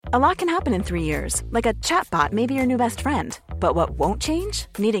A lot can happen in 3 years, like a chatbot may be your new best friend. But what won't change?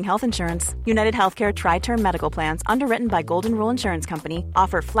 Needing health insurance. United Healthcare Tri-Term Medical Plans, underwritten by Golden Rule Insurance Company,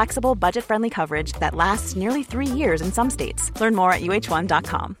 offer flexible, budget-friendly coverage that lasts nearly 3 years in some states. Learn more at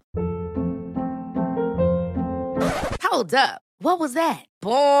uh1.com. Hold up. What was that?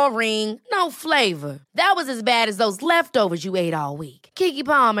 Boring. No flavor. That was as bad as those leftovers you ate all week. Keke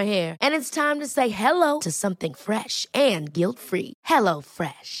Palmer here, and it's time to say hello to something fresh and guilt-free.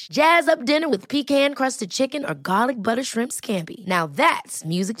 HelloFresh. Jazz up dinner with pecan-crusted chicken or garlic butter shrimp scampi. Now that's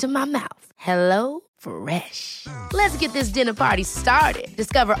music to my mouth. HelloFresh. Let's get this dinner party started.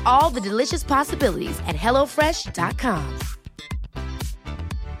 Discover all the delicious possibilities at HelloFresh.com.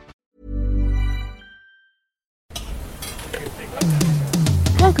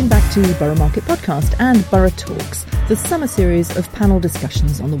 Welcome back to Borough Market Podcast and Borough Talks, the summer series of panel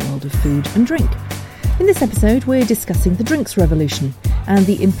discussions on the world of food and drink. In this episode, we're discussing the drinks revolution and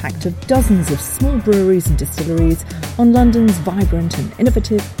the impact of dozens of small breweries and distilleries on London's vibrant and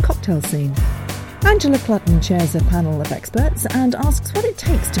innovative cocktail scene. Angela Clutton chairs a panel of experts and asks what it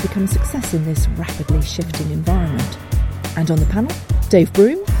takes to become a success in this rapidly shifting environment. And on the panel, Dave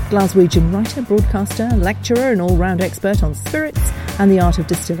Broom, Glaswegian writer, broadcaster, lecturer and all-round expert on spirits and the art of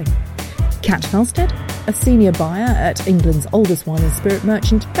distilling. Kat Halstead, a senior buyer at England's oldest wine and spirit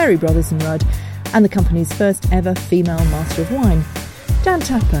merchant, Berry Brothers and Rudd, and the company's first ever female master of wine. Dan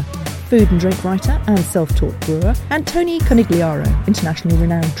Tapper, food and drink writer and self-taught brewer, and Tony Conigliaro, internationally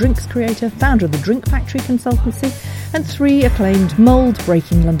renowned drinks creator, founder of the Drink Factory consultancy, and 3 acclaimed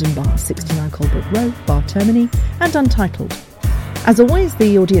mould-breaking London bars, 69 Colbrook Row, Bar Termini, and Untitled. As always,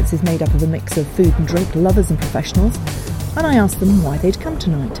 the audience is made up of a mix of food and drink lovers and professionals, and I asked them why they'd come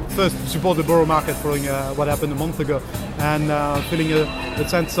tonight. First, to support the Borough Market following what happened a month ago, and feeling a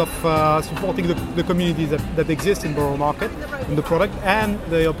sense of supporting the communities that exist in Borough Market, and the product, and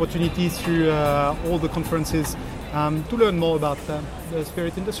the opportunities through all the conferences to learn more about the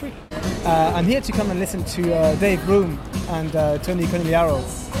spirit industry. I'm here to come and listen to Dave Broom and Tony Conigliaro,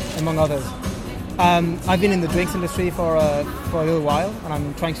 among others. I've been in the drinks industry for a little while, and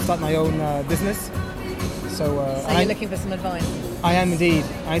I'm trying to start my own business. So you're looking for some advice? I am indeed,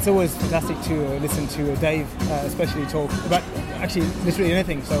 and it's always fantastic to listen to Dave, especially talk about actually literally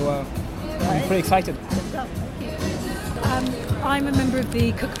anything. So I'm pretty excited. I'm a member of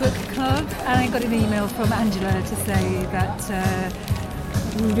the Cookbook Club, and I got an email from Angela to say that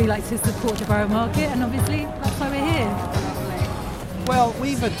we would really like to support the Borough Market, and obviously that's why we're here. Well,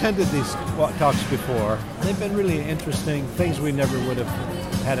 we've attended these talks before. They've been really interesting, things we never would have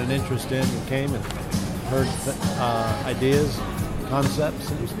had an interest in. We came and heard ideas, concepts,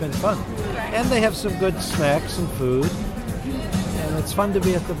 and it's been fun. And they have some good snacks and food, and it's fun to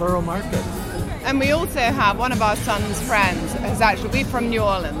be at the Borough Market. And we also have one of our son's friends, we're from New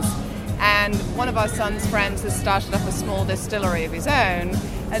Orleans, and one of our son's friends has started up a small distillery of his own.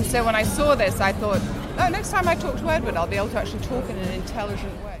 And so when I saw this, I thought, next time I talk to Edward, I'll be able to actually talk in an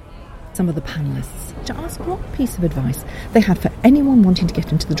intelligent way. Some of the panellists to ask what piece of advice they had for anyone wanting to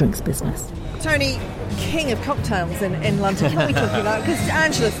get into the drinks business. Tony, king of cocktails in London, can we talk about that? Because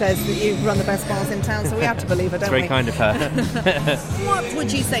Angela says that you run the best bars in town, so we have to believe her, don't we? It's very kind of her. What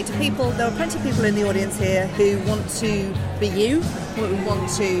would you say to people? There are plenty of people in the audience here who want to be you, who want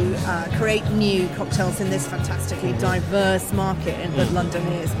to create new cocktails in this fantastically diverse market that London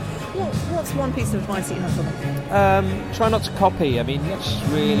is. What's one piece of advice that you have for them? Try not to copy. I mean, just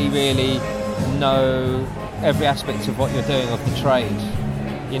really, really know every aspect of what you're doing of the trade,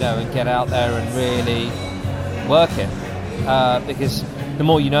 and get out there and really work it. Because the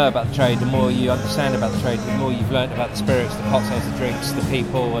more you know about the trade, the more you understand about the trade, the more you've learned about the spirits, the cocktails, the drinks, the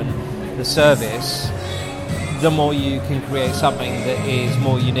people and the service, the more you can create something that is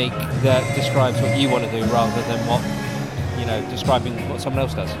more unique, that describes what you want to do rather than what, describing what someone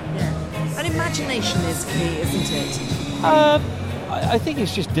else does. Yeah. And imagination is key, isn't it? I think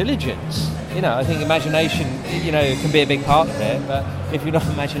it's just diligence. I think imagination, can be a big part of it, but if you're not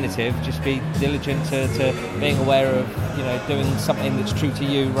imaginative, just be diligent to being aware of, doing something that's true to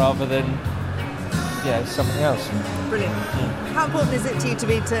you rather than, something else. Brilliant. How important is it to you to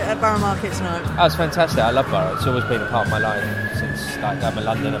be at Borough Market tonight? Oh, it's fantastic. I love Borough. It's always been a part of my life since I'm a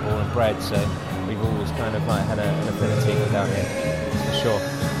Londoner born and bred, so we've always kind of had an affinity with down here, for sure.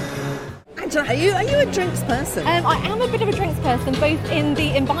 Angela, are you a drinks person? I am a bit of a drinks person, both in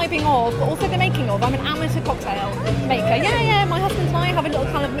the imbibing of, but also the making of. I'm an amateur cocktail maker. Yeah, my husband and I have a little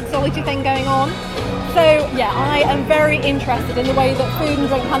kind of mixology thing going on. So, I am very interested in the way that food and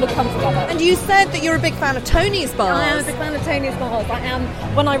drink kind of come together. And you said that you're a big fan of Tony's bars. I am a big fan of Tony's bars. I am.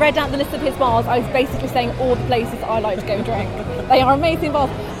 When I read out the list of his bars, I was basically saying all the places I like to go and drink. They are amazing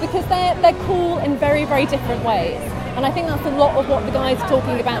bars because they're cool in very, very different ways. And I think that's a lot of what the guys are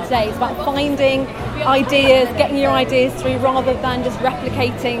talking about today. It's about finding ideas, getting your ideas through rather than just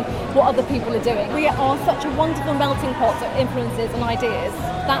replicating what other people are doing. We are such a wonderful melting pot of influences and ideas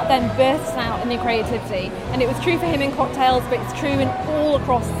that then bursts out in your creativity. And it was true for him in cocktails, but it's true in all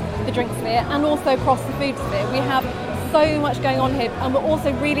across the drink sphere and also across the food sphere. We have so much going on here, and we're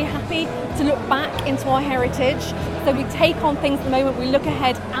also really happy to look back into our heritage. So we take on things at the moment, we look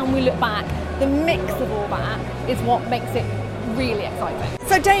ahead and we look back. The mix of all that is what makes it really exciting.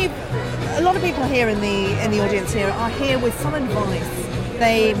 So Dave, a lot of people here in the audience here are here with some advice.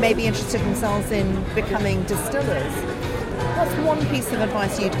 They may be interested themselves in becoming distillers. What's one piece of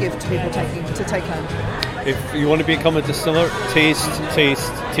advice you'd give to people to take home? If you want to become a distiller,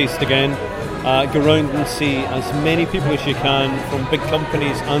 taste again. Go around and see as many people as you can, from big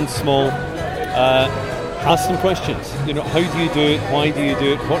companies and small. Ask them questions. How do you do it? Why do you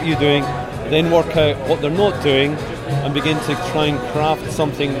do it? What are you doing? Then work out what they're not doing and begin to try and craft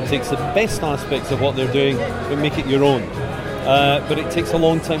something that takes the best aspects of what they're doing but make it your own. But it takes a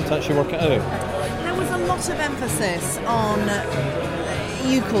long time to actually work it out. There was a lot of emphasis on,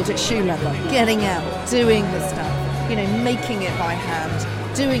 you called it shoe leather, getting out, doing the stuff, making it by hand,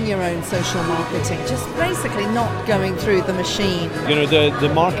 doing your own social marketing, just basically not going through the machine.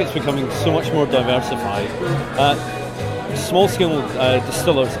 The market's becoming so much more diversified. Small-scale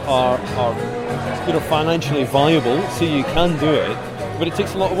distillers are financially viable, so you can do it, but it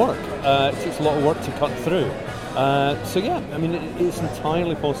takes a lot of work. It takes a lot of work to cut through. It's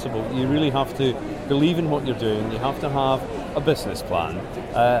entirely possible. You really have to believe in what you're doing. You have to have a business plan,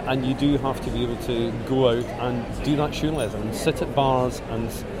 and you do have to be able to go out and do that shoe leather and sit at bars and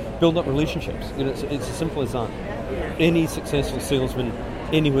build up relationships. It's as simple as that. Any successful salesman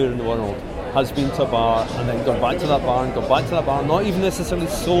anywhere in the world has been to a bar and then gone back to that bar and gone back to that bar, not even necessarily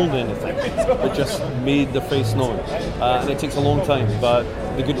sold anything, but just made their face known. And it takes a long time, but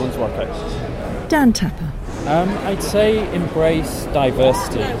the good ones work out. Dan Tapper. I'd say embrace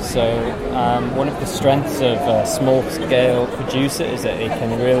diversity. So one of the strengths of a small-scale producer is that it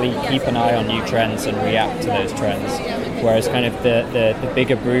can really keep an eye on new trends and react to those trends. Whereas kind of the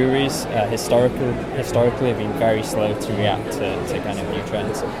bigger breweries historically have been very slow to react to kind of new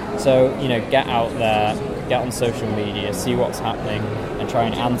trends. So, get out there, get on social media, see what's happening, and try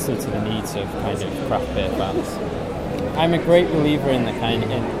and answer to the needs of kind of craft beer fans. I'm a great believer in the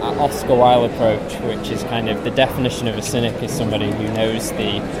Oscar Wilde approach, which is kind of the definition of a cynic is somebody who knows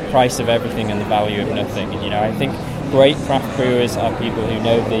the price of everything and the value of nothing. And I think great craft brewers are people who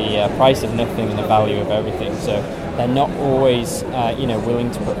know the price of nothing and the value of everything. So they're not always,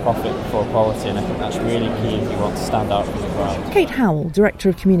 willing to put profit before quality, and I think that's really key if you want to stand out from the crowd. Kate Howell, Director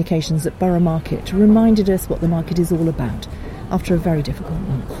of Communications at Borough Market, reminded us what the market is all about after a very difficult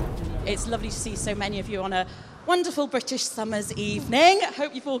month. It's lovely to see so many of you on a wonderful British summer's evening. I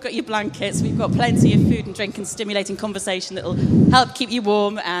hope you've all got your blankets. We've got plenty of food and drink and stimulating conversation that will help keep you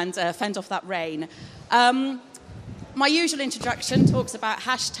warm and fend off that rain. My usual introduction talks about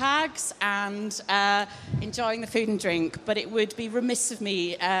hashtags and enjoying the food and drink, but it would be remiss of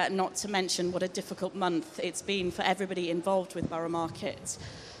me not to mention what a difficult month it's been for everybody involved with Borough Market.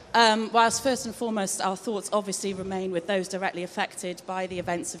 Whilst first and foremost our thoughts obviously remain with those directly affected by the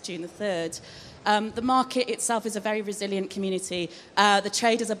events of June the 3rd, the market itself is a very resilient community. The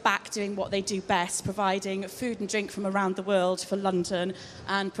traders are back doing what they do best, providing food and drink from around the world for London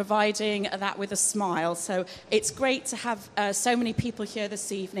and providing that with a smile. So it's great to have so many people here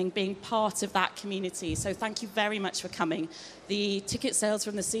this evening being part of that community. So thank you very much for coming. The ticket sales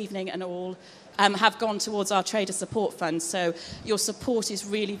from this evening and all have gone towards our trader support fund, so your support is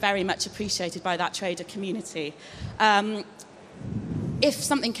really very much appreciated by that trader community. If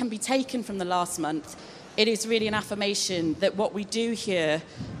something can be taken from the last month, it is really an affirmation that what we do here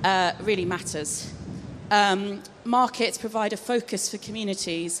really matters. Markets provide a focus for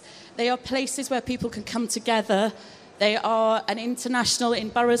communities. They are places where people can come together. They are an international, in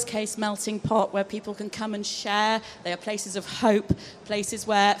Borough's case, melting pot where people can come and share. They are places of hope, places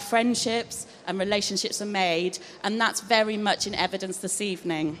where friendships and relationships are made, and that's very much in evidence this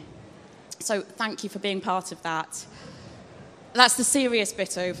evening. So thank you for being part of that. That's the serious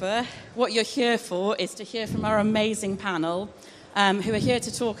bit over. What you're here for is to hear from our amazing panel, who are here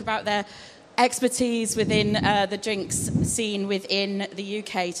to talk about their expertise within the drinks scene within the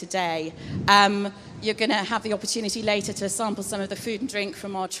UK today. You're going to have the opportunity later to sample some of the food and drink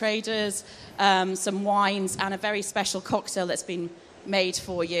from our traders, some wines, and a very special cocktail that's been made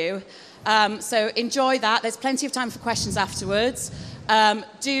for you. So enjoy that. There's plenty of time for questions afterwards.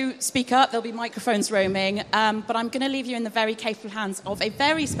 Do speak up. There'll be microphones roaming. But I'm going to leave you in the very capable hands of a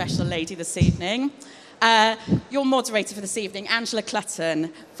very special lady this evening. Your moderator for this evening, Angela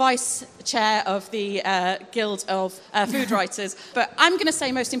Clutton, Vice Chair of the Guild of Food Writers. But I'm going to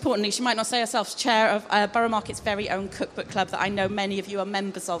say, most importantly, she might not say herself, Chair of Borough Market's very own cookbook club that I know many of you are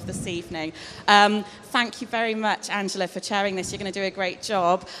members of this evening. Thank you very much, Angela, for chairing this. You're going to do a great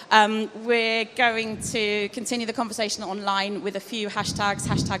job. We're going to continue the conversation online with a few hashtags,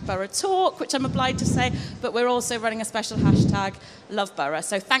 hashtag Borough Talk, which I'm obliged to say, but we're also running a special hashtag Love Borough.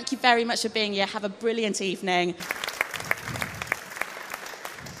 So thank you very much for being here. Have a brilliant evening.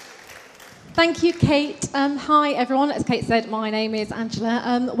 Thank you, Kate. Hi, everyone. As Kate said, my name is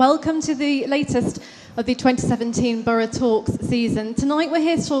Angela. Welcome to the latest of the 2017 Borough Talks season. Tonight we're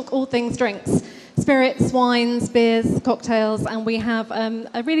here to talk all things drinks. Spirits, wines, beers, cocktails, and we have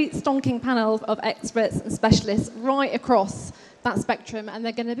a really stonking panel of experts and specialists right across that spectrum, and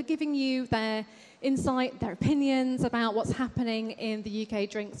they're going to be giving you their insight, their opinions about what's happening in the UK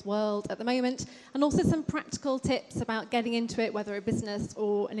drinks world at the moment, and also some practical tips about getting into it, whether a business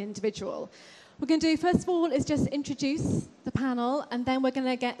or an individual. What we're going to do, first of all, is just introduce the panel, and then we're going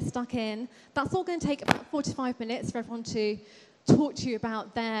to get stuck in. That's all going to take about 45 minutes for everyone to talk to you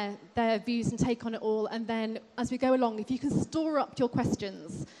about their views and take on it all, and then as we go along, if you can store up your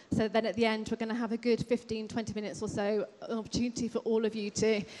questions, so then at the end we're going to have a good 15-20 minutes or so, an opportunity for all of you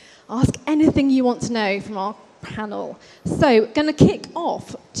to ask anything you want to know from our panel. So, going to kick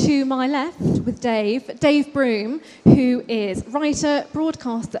off to my left with Dave Broom, who is writer,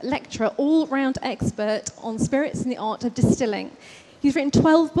 broadcaster, lecturer, all-round expert on spirits and the art of distilling. He's written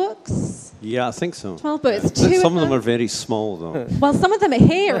 12 books. Yeah, I think so. 12 books. Some of them are very small, though. Well, some of them are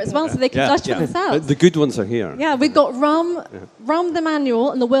here as well, so they can judge for themselves. The good ones are here. Yeah, we've got Rum the Manual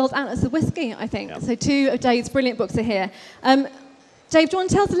and the World Atlas of Whiskey, I think. Yeah. So 2 of Dave's brilliant books are here. Dave, do you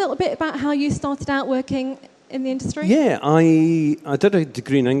want to tell us a little bit about how you started out working in the industry? Yeah, I did a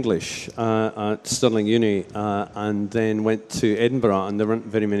degree in English at Stirling Uni and then went to Edinburgh, and there weren't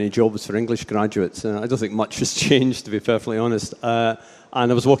very many jobs for English graduates. I don't think much has changed, to be perfectly honest. And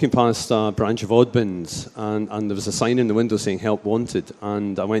I was walking past a branch of Oddbins, and there was a sign in the window saying "Help Wanted,"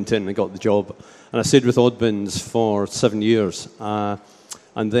 and I went in and got the job. And I stayed with Oddbins for 7 years.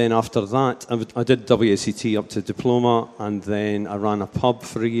 And then after that, I did WSET up to diploma, and then I ran a pub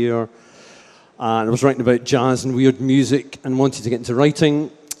for a year. And I was writing about jazz and weird music and wanted to get into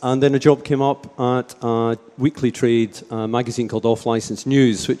writing. And then a job came up at a weekly trade magazine called Off Licence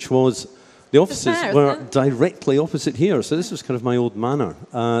News, which was, the offices were directly opposite here. So this was kind of my old manor.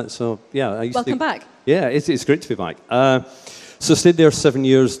 So, yeah. I used Welcome back. Yeah, it's great to be back. So I stayed there 7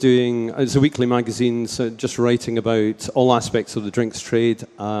 years doing, it's a weekly magazine, so just writing about all aspects of the drinks trade,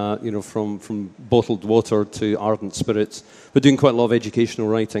 from bottled water to ardent spirits, but doing quite a lot of educational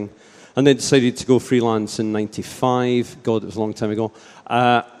writing. And then decided to go freelance in '95. God, it was a long time ago.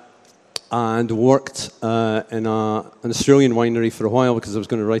 And worked in an Australian winery for a while because I was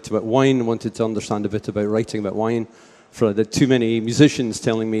going to write about wine. Wanted to understand a bit about writing about wine. There were too many musicians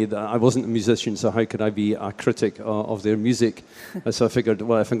telling me that I wasn't a musician, so how could I be a critic of their music? So I figured,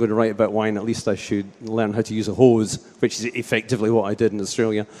 well, if I'm going to write about wine, at least I should learn how to use a hose, which is effectively what I did in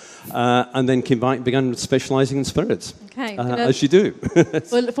Australia. And then came back and began specialising in spirits, as you do.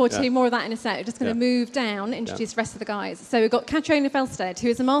 We'll look forward to more of that in a sec. We're just going to move down, introduce the rest of the guys. So we've got Katrina Felsted, who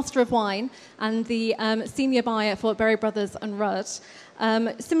is a Master of Wine and the Senior Buyer for Berry Brothers and Rudd.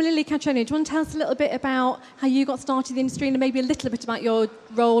 Similarly, Katrina, do you want to tell us a little bit about how you got started in the industry and maybe a little bit about your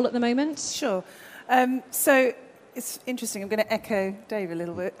role at the moment? Sure. So it's interesting. I'm going to echo Dave a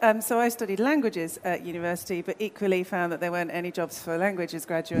little bit. So I studied languages at university, but equally found that there weren't any jobs for languages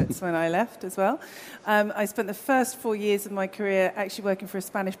graduates when I left as well. I spent the first 4 years of my career actually working for a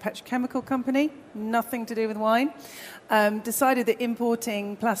Spanish petrochemical company, nothing to do with wine. Decided that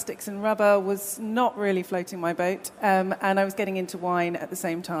importing plastics and rubber was not really floating my boat, and I was getting into wine at the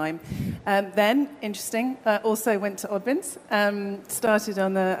same time. Then, interesting, also went to Oddbins, started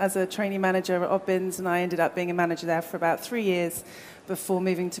as a trainee manager at Oddbins, and I ended up being a manager there for about 3 years before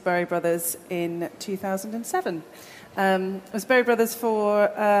moving to Berry Brothers in 2007. I was Berry Brothers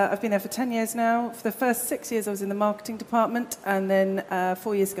I've been there for 10 years now. For the first 6 years I was in the marketing department, and then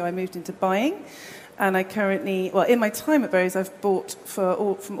 4 years ago I moved into buying. And I currently, in my time at Berry's, I've bought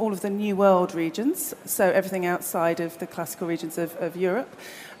from all of the New World regions, so everything outside of the classical regions of Europe.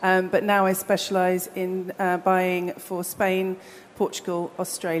 But now I specialise in buying for Spain, Portugal,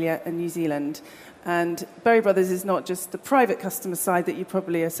 Australia, and New Zealand. And Berry Brothers is not just the private customer side that you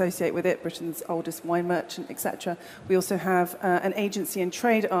probably associate with it, Britain's oldest wine merchant, etc. We also have an agency and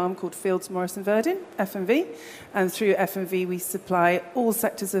trade arm called Fields Morrison Verdin, FMV. And through FMV, we supply all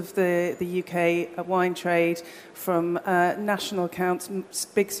sectors of the UK wine trade, from national accounts,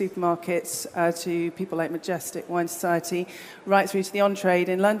 big supermarkets, to people like Majestic Wine Society, right through to the on-trade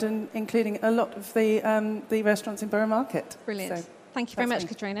in London, including a lot of the restaurants in Borough Market. Brilliant. So thank you very much,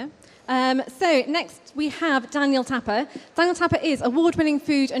 Katrina. So next we have Daniel Tapper. Daniel Tapper is award-winning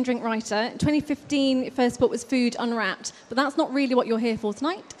food and drink writer. In 2015, your first book was Food Unwrapped, but that's not really what you're here for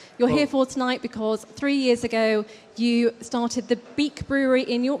tonight. You're here for tonight because 3 years ago you started the Beak Brewery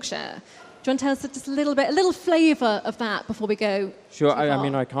in Yorkshire. Do you want to tell us just a little flavour of that before we go? Sure. I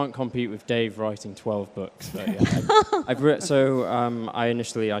mean, I can't compete with Dave writing 12 books, but yeah.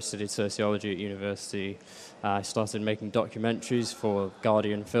 I studied sociology at university. I started making documentaries for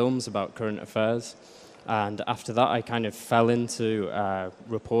Guardian Films about current affairs. And after that, I kind of fell into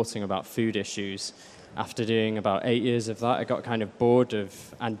reporting about food issues. After doing about 8 years of that, I got kind of bored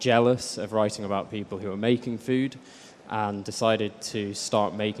of and jealous of writing about people who were making food, and decided to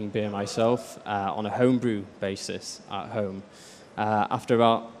start making beer myself on a homebrew basis at home. After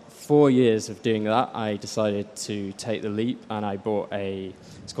about 4 years of doing that, I decided to take the leap, and I bought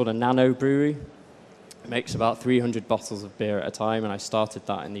it's called a nano brewery. It makes about 300 bottles of beer at a time, and I started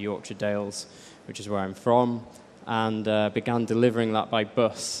that in the Yorkshire Dales, which is where I'm from, and began delivering that by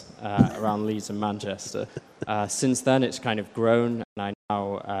bus around Leeds and Manchester. Since then, it's kind of grown, and I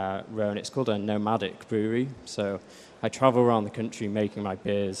now run, it's called a nomadic brewery, so I travel around the country making my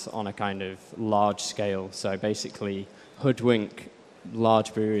beers on a kind of large scale, so I basically hoodwink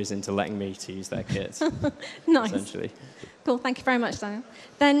large breweries into letting me to use their kits. Nice. Essentially. Cool, thank you very much, Daniel.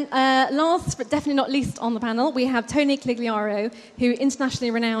 Then last but definitely not least on the panel, we have Tony Cligliaro, who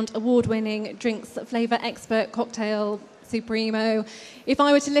internationally renowned award-winning drinks flavour expert, cocktail supremo. If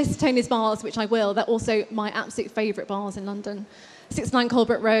I were to list Tony's bars, which I will, they're also my absolute favourite bars in London. 69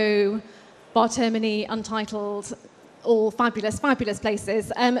 Colbert Row, Bar Termini, Untitled, all fabulous, fabulous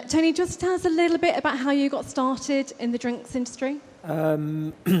places. Tony, just tell us a little bit about how you got started in the drinks industry. I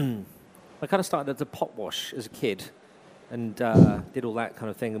kind of started as a pot wash as a kid, and did all that kind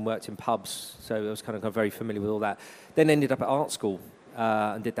of thing and worked in pubs, so I was kind of very familiar with all that. Then ended up at art school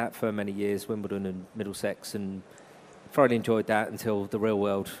and did that for many years, Wimbledon and Middlesex, and thoroughly enjoyed that until the real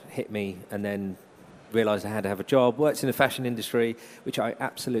world hit me, and then realised I had to have a job. Worked in the fashion industry, which I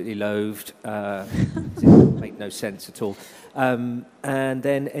absolutely loathed. It made no sense at all. And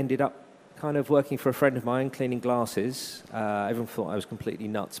then ended up kind of working for a friend of mine, cleaning glasses. Everyone thought I was completely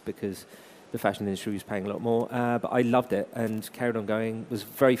nuts because the fashion industry was paying a lot more. But I loved it and carried on going. Was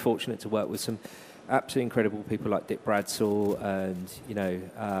very fortunate to work with some absolutely incredible people like Dick Bradshaw and,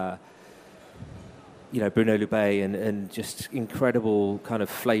 Bruno Loubet and just incredible kind of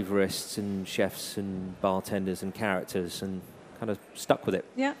flavourists and chefs and bartenders and characters, and kind of stuck with it.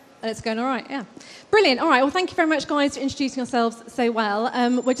 Yeah, and it's going all right, yeah. Brilliant. All right, well, thank you very much, guys, for introducing yourselves so well.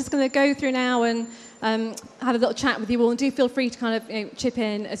 We're just going to go through now and have a little chat with you all, and do feel free to kind of chip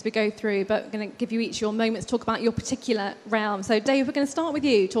in as we go through, but we're going to give you each your moments to talk about your particular realm. So, Dave, we're going to start with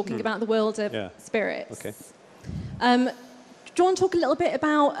you, talking about the world of spirits. Okay. Do you want to talk a little bit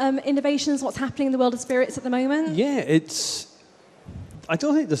about innovations, what's happening in the world of spirits at the moment? Yeah, I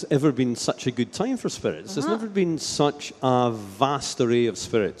don't think there's ever been such a good time for spirits. There's never been such a vast array of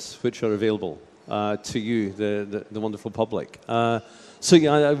spirits which are available to you, the wonderful public. We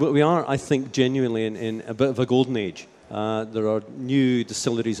are, I think, genuinely in a bit of a golden age. There are new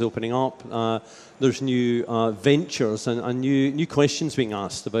distilleries opening up. There's new ventures and new questions being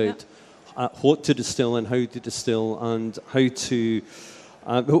asked about what to distill and how to distill and how to.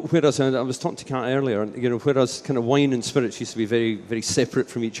 Whereas I was talking to Kat earlier, whereas kind of wine and spirits used to be very, very separate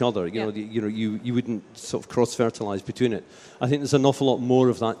from each other. You wouldn't sort of cross-fertilize between it. I think there's an awful lot more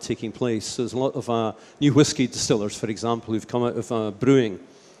of that taking place. So there's a lot of new whiskey distillers, for example, who've come out of brewing.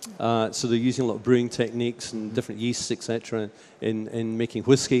 So they're using a lot of brewing techniques and different yeasts, etc., in making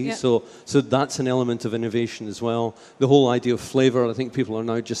whiskey. Yeah. So that's an element of innovation as well. The whole idea of flavour, I think people are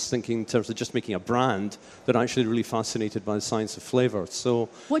now just thinking in terms of just making a brand. They're actually really fascinated by the science of flavour. So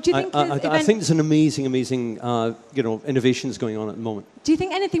what do you think? I think there's an amazing innovations going on at the moment. Do you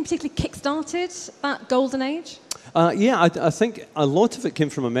think anything particularly kick-started that golden age? I think a lot of it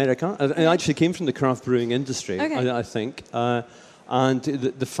came from America. It actually came from the craft brewing industry, I think. And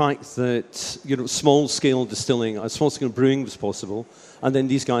the fact that small-scale distilling, small-scale brewing was possible, and then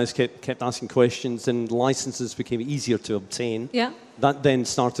these guys kept asking questions, and licenses became easier to obtain. Yeah. That then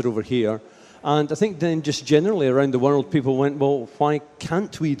started over here, And I think then just generally around the world, people went, well, why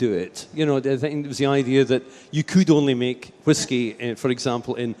can't we do it? You know, I think it was the idea that you could only make whiskey, for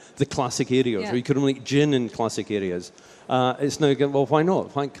example, in the classic areas, or you could only make gin in classic areas. It's now going, well, why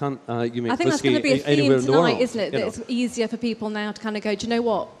not? Why can't you make I think that's whiskey going to be a anywhere theme in the world? tonight, isn't it? You That know? it's easier for people now to kind of go, do you know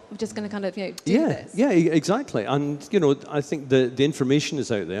what? We're just going to kind of do this. Yeah, exactly. And, you know, I think the information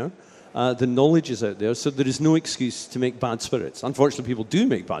is out there. The knowledge is out there, so there is no excuse to make bad spirits. Unfortunately, people do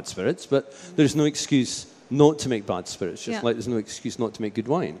make bad spirits, but there is no excuse not to make bad spirits, just like there's no excuse not to make good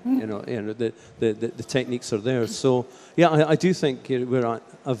wine. You know, the techniques are there. So, yeah, I do think we're at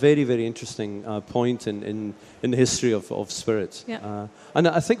a very, very interesting point in the history of spirits. Yeah. And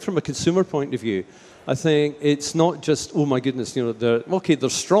I think from a consumer point of view, I think it's not just, oh my goodness, you know, they're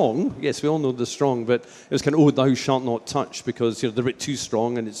strong. Yes, we all know they're strong, but it was kind of, oh, thou shalt not touch, because, you know, they're a bit too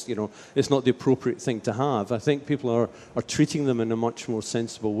strong and it's, you know, it's not the appropriate thing to have. I think people are treating them in a much more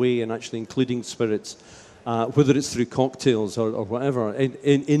sensible way and actually including spirits, whether it's through cocktails or whatever,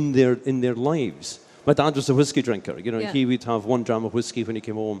 in their lives. My dad was a whiskey drinker. You know, he would have 1 dram of whiskey when he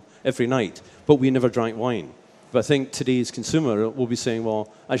came home every night, but we never drank wine. But I think today's consumer will be saying,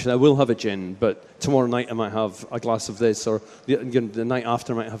 well, actually, I will have a gin, but tomorrow night I might have a glass of this, or the night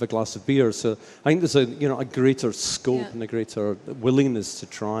after I might have a glass of beer. So I think there's a greater scope and a greater willingness to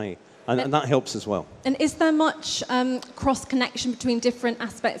try. And that helps as well. And is there much cross-connection between different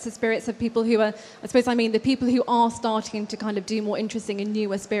aspects of spirits of people who are, I suppose I mean, the people who are starting to kind of do more interesting and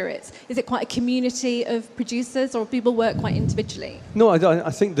newer spirits? Is it quite a community of producers, or people work quite individually? No,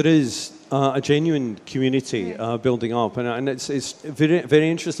 I think there is a genuine community building up. And it's very, very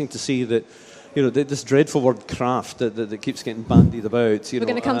interesting to see that, you know, this dreadful word craft that keeps getting bandied about. We're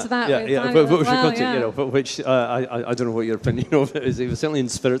going to come to that. Which I don't know what your opinion of it is. Certainly in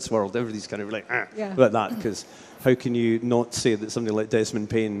spirits world, everybody's kind of like about that, because how can you not say that somebody like Desmond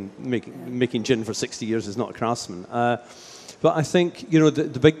Payne making gin for 60 years is not a craftsman? But I think, you know,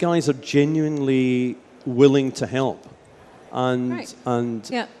 the big guys are genuinely willing to help,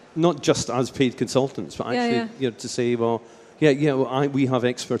 and not just as paid consultants, but actually you know, to say, well, we have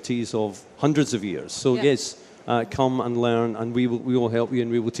expertise of hundreds of years. So yes, come and learn, and we will help you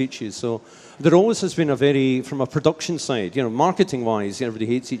and we will teach you. So there always has been from a production side, you know, marketing-wise, everybody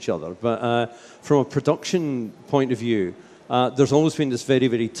hates each other, but from a production point of view, there's always been this very,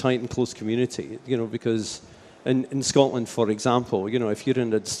 very tight and close community, you know, because in Scotland, for example, you know, if you're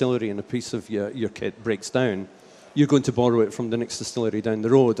in a distillery and a piece of your kit breaks down, you're going to borrow it from the next distillery down the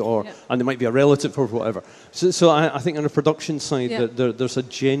road, and there might be a relative or whatever. So I think on the production side, there's a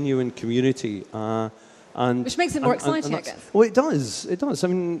genuine community. Which makes it more exciting, I guess. Well, it does. It does. I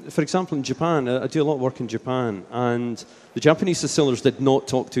mean, for example, in Japan, I do a lot of work in Japan, and the Japanese distillers did not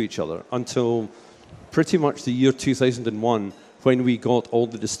talk to each other until pretty much the year 2001, when we got all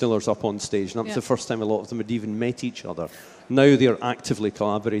the distillers up on stage. And that was the first time a lot of them had even met each other. Now they're actively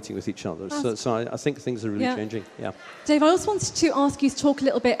collaborating with each other. So I think things are really changing. Yeah. Dave, I also wanted to ask you to talk a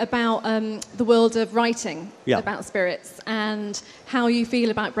little bit about the world of writing about spirits and how you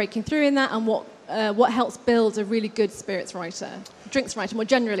feel about breaking through in that, and what helps build a really good spirits writer, drinks writer more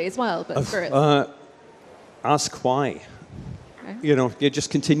generally as well, but spirits. Ask why. You know, you just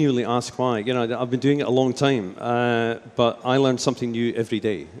continually ask why. You know, I've been doing it a long time, but I learn something new every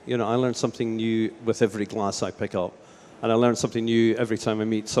day. You know, I learn something new with every glass I pick up. And I learn something new every time I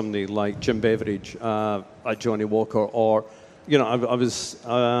meet somebody like Jim Beveridge at Johnny Walker, or, you know,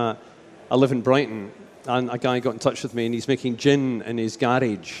 I live in Brighton, and a guy got in touch with me, and he's making gin in his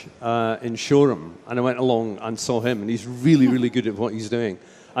garage in Shoreham, and I went along and saw him, and he's really, really good at what he's doing,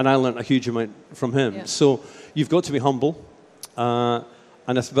 and I learned a huge amount from him. Yeah. So you've got to be humble, but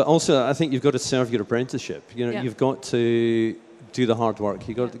also I think you've got to serve your apprenticeship. You know, you've got to do the hard work.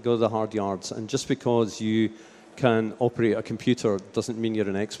 You've got to go to the hard yards, and just because you can operate a computer doesn't mean you're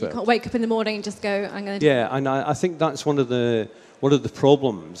an expert. You can't wake up in the morning and just go, I'm going to do it. And I think that's one of the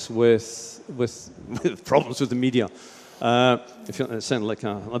problems with problems with the media. If you sound like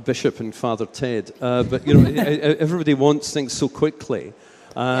a bishop and Father Ted, but you know, everybody wants things so quickly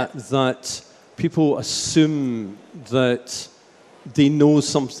that people assume that they know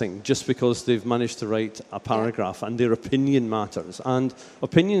something just because they've managed to write a paragraph, and their opinion matters. And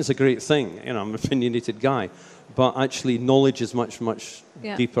opinion is a great thing. You know, I'm an opinionated guy. But actually, knowledge is much, much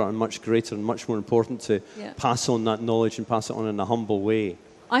deeper and much greater and much more important to pass on that knowledge and pass it on in a humble way.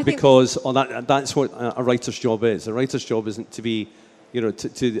 Because that's what a writer's job is. A writer's job isn't to be, you know,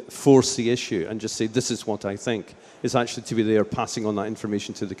 to force the issue and just say, this is what I think. It's actually to be there passing on that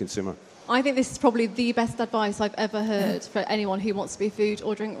information to the consumer. I think this is probably the best advice I've ever heard for anyone who wants to be a food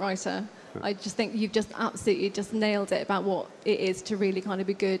or drink writer. I just think you've just absolutely just nailed it about what it is to really kind of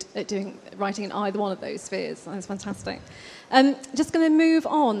be good at writing in either one of those spheres. That's fantastic. Just going to move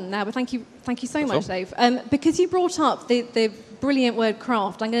on now, but thank you so much, Dave. Because you brought up the brilliant word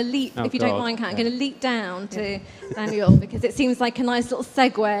craft, I'm going to leap, if you don't mind, Kat, I'm going to leap down to Daniel, because it seems like a nice little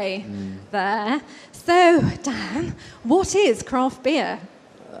segue there. So, Dan, what is craft beer?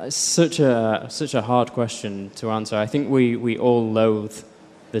 It's such a hard question to answer. I think we all loathe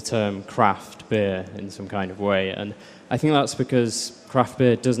the term craft beer in some kind of way, and I think that's because craft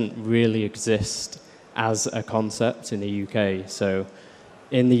beer doesn't really exist as a concept in the UK. So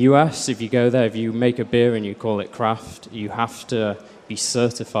in the US, if you go there, if you make a beer and you call it craft, you have to be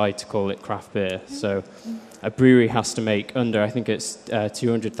certified to call it craft beer. So a brewery has to make under, I think it's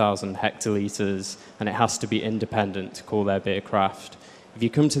 200,000 hectolitres, and it has to be independent to call their beer craft. If you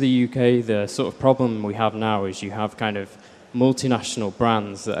come to the UK, the sort of problem we have now is you have kind of multinational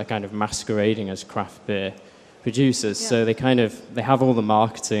brands that are kind of masquerading as craft beer producers. Yeah. So they have all the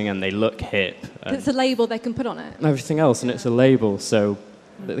marketing and they look hip. It's a label they can put on it. And everything else, and it's a label. So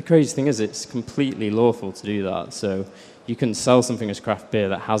the crazy thing is it's completely lawful to do that. So you can sell something as craft beer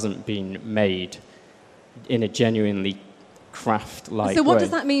that hasn't been made in a genuinely craft-like way. So what does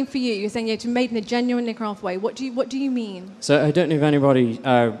that mean for you? You're saying you have to be made in a genuinely craft way. What do you mean? So I don't know if anybody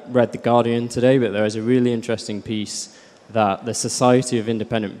read The Guardian today, but there was a really interesting piece that the Society of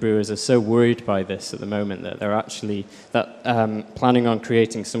Independent Brewers are so worried by this at the moment that they're actually planning on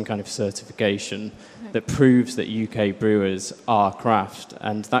creating some kind of certification that proves that UK brewers are craft.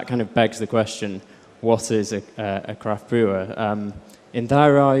 And that kind of begs the question, what is a craft brewer? In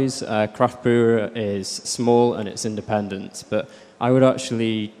their eyes, a craft brewer is small and it's independent, but I would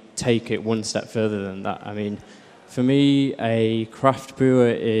actually take it one step further than that. I mean, for me, a craft brewer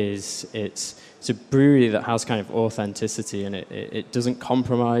it's a brewery that has kind of authenticity, and it doesn't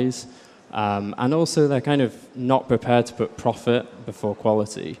compromise. And also, they're kind of not prepared to put profit before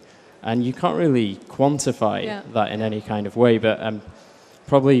quality. And you can't really quantify that in any kind of way. But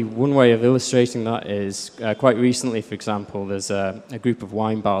probably one way of illustrating that is quite recently, for example, there's a group of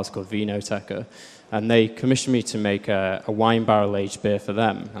wine bars called Vinoteca. And they commissioned me to make a wine barrel-aged beer for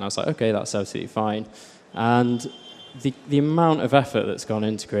them. And I was like, okay, that's absolutely fine. And the amount of effort that's gone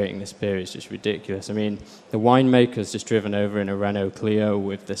into creating this beer is just ridiculous. I mean, the winemaker's just driven over in a Renault Clio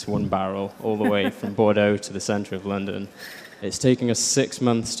with this one barrel all the way from Bordeaux to the centre of London. It's taking us 6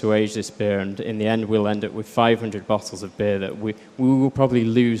 months to age this beer, and in the end we'll end up with 500 bottles of beer that we will probably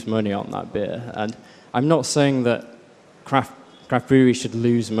lose money on that beer. And I'm not saying that craft breweries should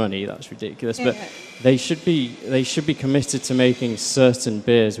lose money, that's ridiculous, but they should be committed to making certain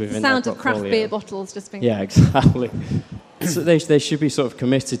beers within their portfolio. The sound of craft beer bottles just being... Yeah, exactly. So they should be sort of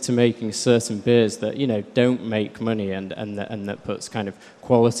committed to making certain beers that, you know, don't make money and that puts kind of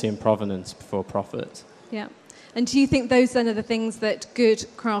quality and provenance before profit. Yeah. And do you think those then are the things that good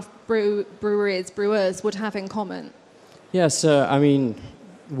craft brewers would have in common? Yeah, so, I mean,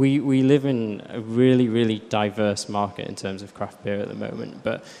 we live in a really, really diverse market in terms of craft beer at the moment,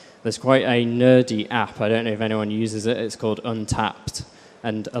 but there's quite a nerdy app. I don't know if anyone uses it. It's called Untapped.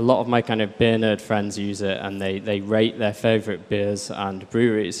 And a lot of my kind of beer nerd friends use it, and they rate their favourite beers and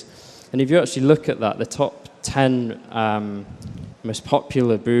breweries. And if you actually look at that, the top 10 most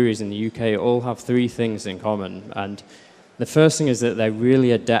popular breweries in the UK all have 3 things in common. And the first thing is that they're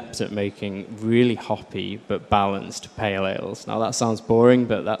really adept at making really hoppy but balanced pale ales. Now, that sounds boring,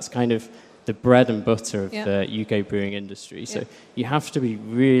 but that's kind of the bread and butter of the UK brewing industry. So you have to be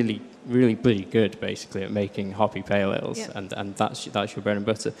really, really bloody good, basically, at making hoppy pale ales, and that's your bread and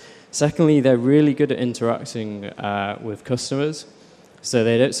butter. Secondly, they're really good at interacting with customers. So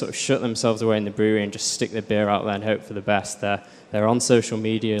they don't sort of shut themselves away in the brewery and just stick the beer out there and hope for the best. They're on social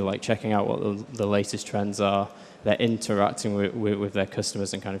media, like checking out what the latest trends are. They're interacting with their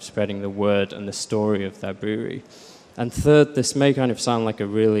customers and kind of spreading the word and the story of their brewery. And third, this may kind of sound like a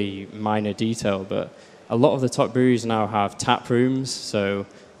really minor detail, but a lot of the top breweries now have tap rooms, so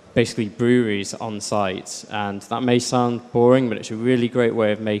basically breweries on site. And that may sound boring, but it's a really great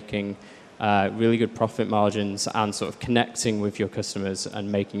way of making really good profit margins and sort of connecting with your customers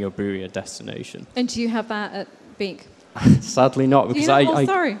and making your brewery a destination. And do you have that at Beak? Sadly not, because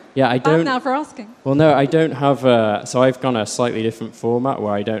sorry. Yeah, I don't. Bad now for asking. Well, no, I don't have so I've gone a slightly different format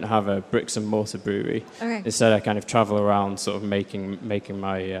where I don't have a bricks and mortar brewery. Okay. Instead, I kind of travel around, sort of making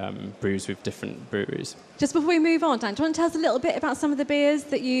my brews with different breweries. Just before we move on, Dan, do you want to tell us a little bit about some of the beers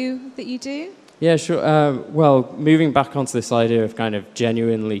that you do? Yeah, sure. Well, moving back onto this idea of kind of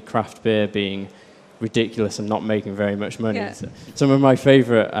genuinely craft beer being ridiculous and not making very much money. Yeah. So some of my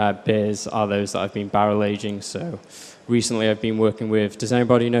favourite beers are those that I've been barrel aging. So recently I've been working with, does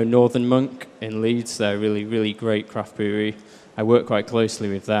anybody know Northern Monk in Leeds? They're a really, really great craft brewery. I work quite closely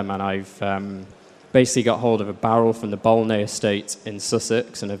with them, and I've basically got hold of a barrel from the Bolney estate in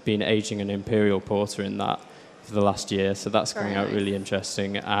Sussex and have been aging an imperial porter in that for the last year. So that's coming out really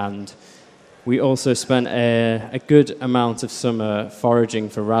interesting. And we also spent a good amount of summer foraging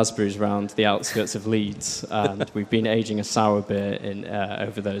for raspberries around the outskirts of Leeds, and we've been aging a sour beer in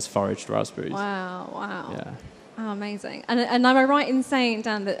over those foraged raspberries. Wow. Yeah. Oh, amazing. And am I right in saying,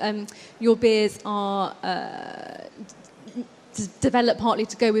 Dan, that your beers are developed partly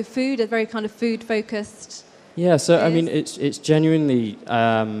to go with food, a very kind of food-focused... Yeah, so I mean, it's genuinely,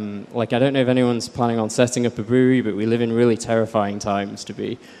 like, I don't know if anyone's planning on setting up a brewery, but we live in really terrifying times to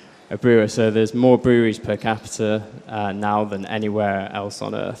be a brewer. So there's more breweries per capita now than anywhere else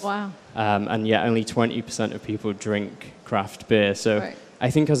on earth. Wow. And yet only 20% of people drink craft beer. So Right. I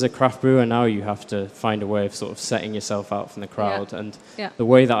think as a craft brewer now, you have to find a way of sort of setting yourself out from the crowd. Yeah. And Yeah. the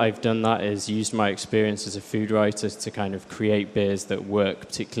way that I've done that is used my experience as a food writer to kind of create beers that work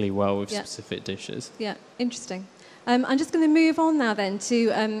particularly well with Yeah. specific dishes. Yeah, interesting. I'm just going to move on now then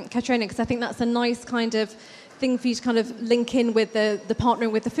to Katrina, because I think that's a nice kind of thing for you to kind of link in with the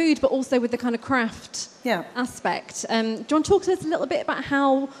partnering with the food, but also with the kind of craft aspect. Do you want to talk to us a little bit about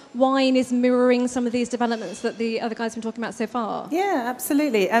how wine is mirroring some of these developments that the other guys have been talking about so far? Yeah,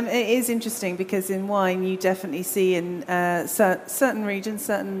 absolutely. It is interesting because in wine you definitely see in certain regions,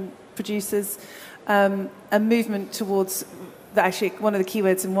 certain producers, a movement towards... Actually, one of the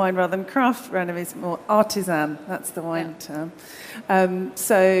keywords in wine rather than craft random is more artisan. That's the wine term.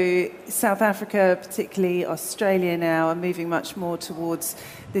 So South Africa, particularly Australia now, are moving much more towards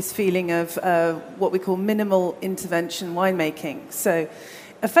this feeling of what we call minimal intervention winemaking. So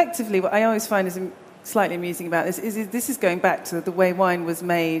effectively, what I always find is slightly amusing about this is going back to the way wine was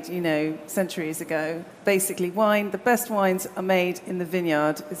made, centuries ago. Basically, the best wines are made in the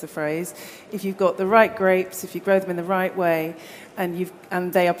vineyard, is the phrase. If you've got the right grapes, if you grow them in the right way,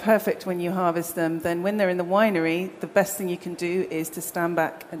 and they are perfect when you harvest them, then when they're in the winery, the best thing you can do is to stand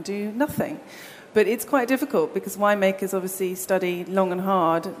back and do nothing. But it's quite difficult because winemakers obviously study long and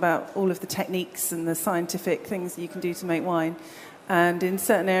hard about all of the techniques and the scientific things that you can do to make wine. And in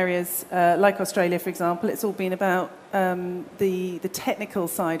certain areas, like Australia, for example, it's all been about the technical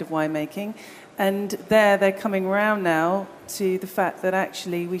side of winemaking. And they're coming around now to the fact that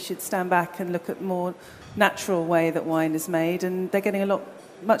actually we should stand back and look at the more natural way that wine is made. And they're getting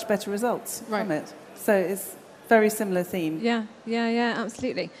much better results from it. So it's a very similar theme. Yeah,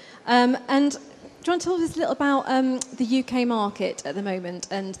 absolutely. And do you want to tell us a little about the UK market at the moment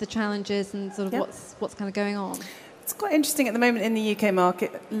and the challenges and sort of what's kind of going on? It's quite interesting at the moment in the UK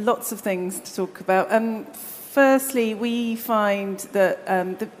market. Lots of things to talk about. Firstly, we find that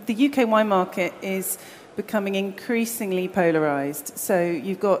the UK wine market is becoming increasingly polarised. So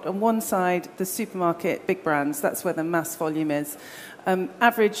you've got on one side the supermarket big brands. That's where the mass volume is.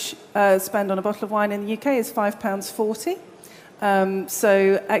 Average spend on a bottle of wine in the UK is £5.40.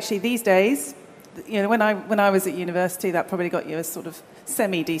 So actually these days, when I was at university, that probably got you a sort of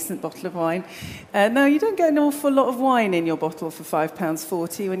semi-decent bottle of wine. Now, you don't get an awful lot of wine in your bottle for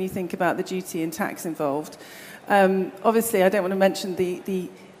 £5.40 when you think about the duty and tax involved. Obviously, I don't want to mention the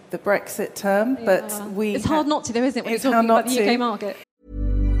Brexit term, but it's hard not to, though, isn't it, when you're talking about the UK market?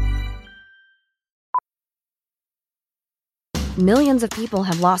 Millions of people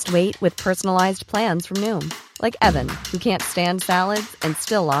have lost weight with personalized plans from Noom. Like Evan, who can't stand salads and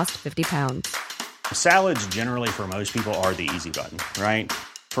still lost 50 pounds. Salads generally for most people are the easy button, right?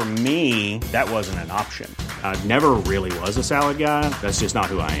 For me, that wasn't an option. I never really was a salad guy. That's just not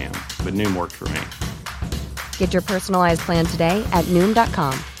who I am. But Noom worked for me. Get your personalized plan today at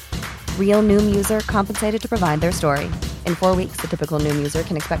Noom.com. Real Noom user compensated to provide their story. In 4 weeks, the typical Noom user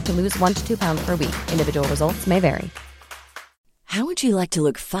can expect to lose 1 to 2 pounds per week. Individual results may vary. How would you like to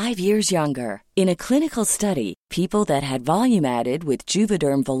look 5 years younger? In a clinical study, people that had volume added with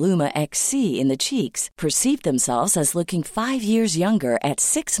Juvederm Voluma XC in the cheeks perceived themselves as looking 5 years younger at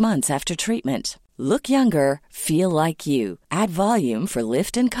 6 months after treatment. Look younger, feel like you. Add volume for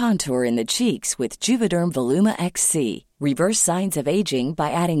lift and contour in the cheeks with Juvederm Voluma XC. Reverse signs of aging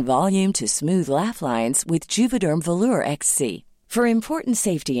by adding volume to smooth laugh lines with Juvederm Volure XC. For important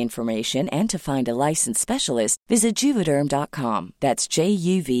safety information and to find a licensed specialist, visit Juvederm.com. That's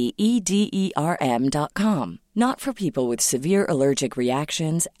JUVEDERM.com. Not for people with severe allergic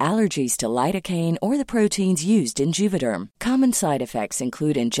reactions, allergies to lidocaine, or the proteins used in Juvederm. Common side effects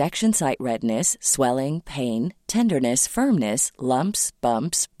include injection site redness, swelling, pain, tenderness, firmness, lumps,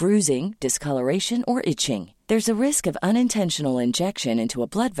 bumps, bruising, discoloration, or itching. There's a risk of unintentional injection into a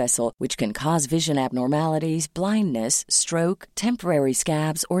blood vessel, which can cause vision abnormalities, blindness, stroke, temporary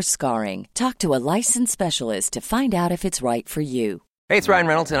scabs, or scarring. Talk to a licensed specialist to find out if it's right for you. Hey, it's Ryan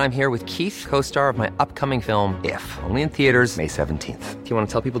Reynolds, and I'm here with Keith, co-star of my upcoming film, If, only in theaters May 17th. Do you want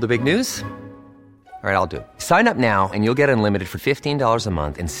to tell people the big news? All right, I'll do it. Sign up now and you'll get unlimited for $15 a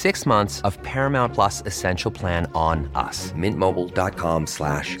month and 6 months of Paramount Plus Essential Plan on us.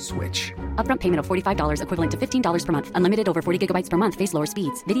 MintMobile.com/switch. Upfront payment of $45 equivalent to $15 per month. Unlimited over 40 gigabytes per month. Face lower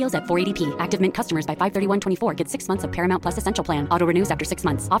speeds. Videos at 480p. Active Mint customers by 531.24 get 6 months of Paramount Plus Essential Plan. Auto renews after 6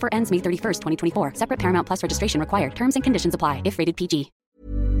 months. Offer ends May 31st, 2024. Separate Paramount Plus registration required. Terms and conditions apply if rated PG.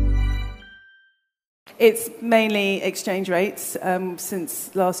 It's mainly exchange rates.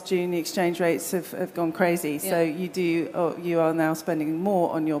 Since last June, the exchange rates have gone crazy. Yeah. So you are now spending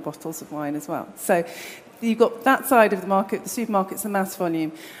more on your bottles of wine as well. So you've got that side of the market, the supermarkets, the mass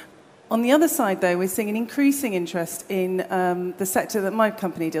volume. On the other side, though, we're seeing an increasing interest in the sector that my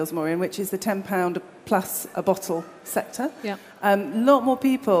company deals more in, which is the £10 plus a bottle sector. Yeah. A lot more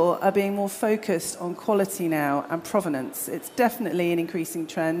people are being more focused on quality now and provenance. It's definitely an increasing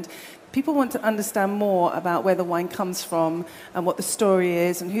trend. People want to understand more about where the wine comes from and what the story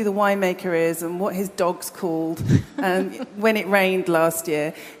is and who the winemaker is and what his dog's called and when it rained last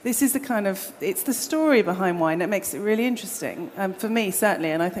year. This is it's the story behind wine that makes it really interesting. For me,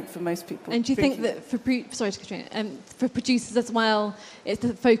 certainly, and I think for most people. And do you think that for producers as well, it's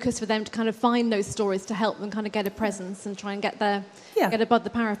the focus for them to kind of find those stories to help them kind of get a presence and try and get above the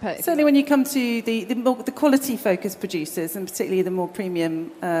parapet? Certainly when you come to the quality-focused producers, and particularly the more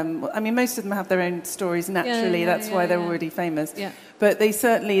premium, most of them have their own stories naturally. That's why they're already famous. Yeah. But they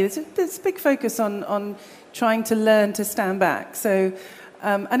certainly, there's a big focus on trying to learn to stand back. So,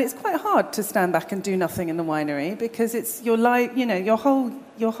 and it's quite hard to stand back and do nothing in the winery because it's your life. Your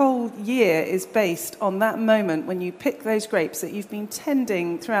whole year is based on that moment when you pick those grapes that you've been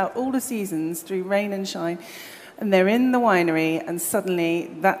tending throughout all the seasons, through rain and shine. And they're in the winery, and suddenly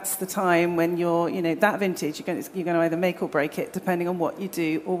that's the time when that vintage, you're going to either make or break it, depending on what you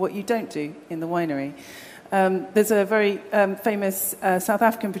do or what you don't do in the winery. There's a very famous South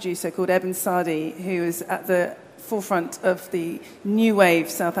African producer called Eben Sadi, who is at the forefront of the new wave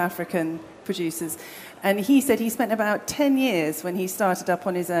South African producers. And he said he spent about 10 years when he started up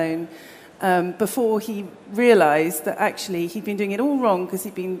on his own before he realised that actually he'd been doing it all wrong because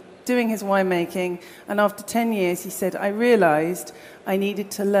he'd been doing his winemaking, and after 10 years he said, I realised I needed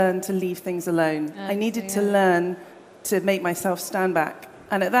to learn to leave things alone. I needed to learn to make myself stand back.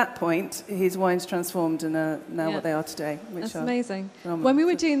 And at that point, his wines transformed and are now what they are today. That's amazing. When we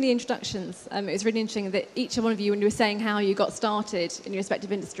were doing the introductions, it was really interesting that each one of you, when you were saying how you got started in your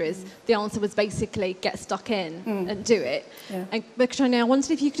respective industries, the answer was basically get stuck in and do it. Yeah. And Katrina, I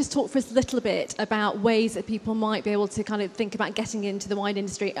wondered if you could just talk for us a little bit about ways that people might be able to kind of think about getting into the wine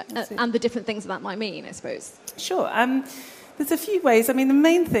industry and the different things that might mean, I suppose. Sure. There's a few ways. The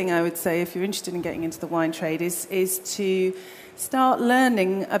main thing I would say, if you're interested in getting into the wine trade, is to start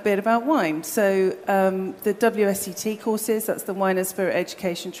learning a bit about wine. So the WSET courses, that's the Wine and Spirit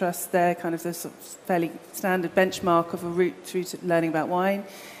Education Trust, they're kind of the sort of fairly standard benchmark of a route through to learning about wine.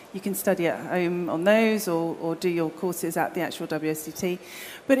 You can study at home on those or do your courses at the actual WSET.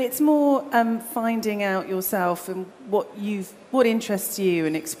 But it's more finding out yourself and what interests you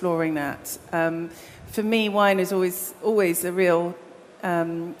and exploring that. For me, wine is always a real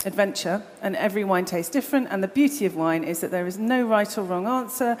adventure, and every wine tastes different, and the beauty of wine is that there is no right or wrong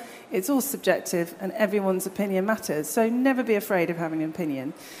answer. It's all subjective, and everyone's opinion matters, so never be afraid of having an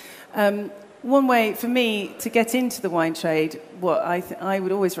opinion. One way for me to get into the wine trade, what I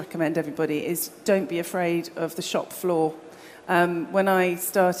would always recommend everybody is don't be afraid of the shop floor. When I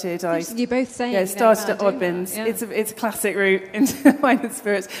started, you're both saying started at Oddbins. Yeah. It's a classic route into wine and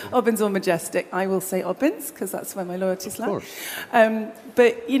spirits. Oddbins or Majestic. I will say Oddbins because that's where my loyalties lie.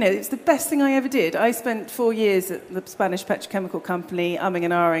 But it's the best thing I ever did. I spent 4 years at the Spanish petrochemical company, umming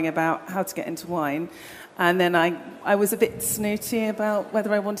and ahhing about how to get into wine. And then I was a bit snooty about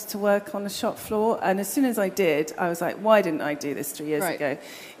whether I wanted to work on the shop floor. And as soon as I did, I was like, why didn't I do this 3 years ago?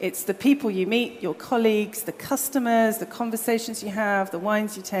 It's the people you meet, your colleagues, the customers, the conversations you have, the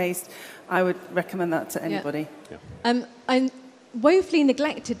wines you taste. I would recommend that to anybody. And woefully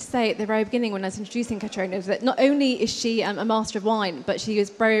neglected to say at the very beginning when I was introducing Katrina that not only is she a master of wine, but she is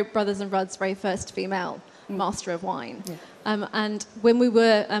Bro Brothers and Rudd's very first female master of wine. Yeah. And when we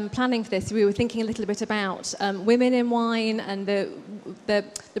were planning for this, we were thinking a little bit about women in wine and the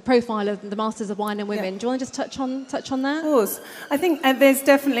profile of the masters of wine and women. Yeah. Do you want to just touch on that? Of course. I think there's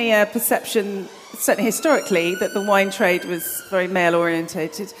definitely a perception, certainly historically, that the wine trade was very male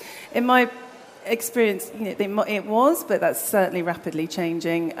orientated. In my experience, it was, but that's certainly rapidly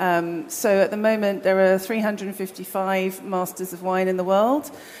changing. So at the moment, there are 355 masters of wine in the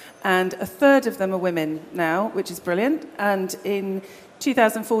world, and a third of them are women now, which is brilliant. And in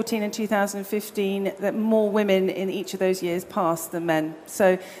 2014 and 2015, that more women in each of those years passed than men.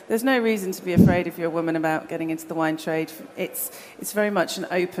 So there's no reason to be afraid if you're a woman about getting into the wine trade. It's very much an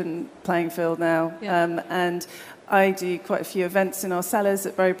open playing field now. Yeah. And I do quite a few events in our cellars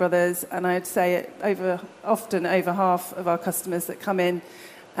at Bro Brothers, and I'd say often over half of our customers that come in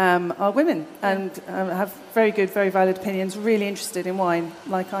are women and have very good, very valid opinions, really interested in wine,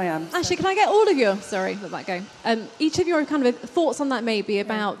 like I am. Actually, can I get all of your, sorry, let that go, each of your kind of thoughts on that maybe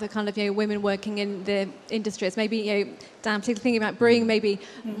about the kind of, women working in the industries, maybe, Dan, particularly thinking about brewing, maybe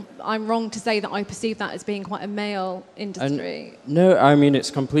I'm wrong to say that I perceive that as being quite a male industry. No, I mean, it's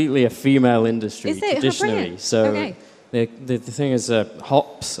completely a female industry traditionally. So okay. the thing is,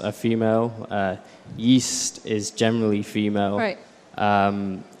 hops are female, yeast is generally female. Right.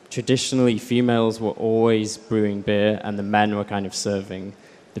 Traditionally, females were always brewing beer, and the men were kind of serving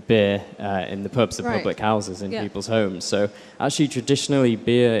the beer in the pubs, the public houses, in people's homes. So actually, traditionally,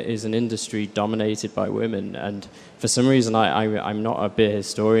 beer is an industry dominated by women. And for some reason, I'm not a beer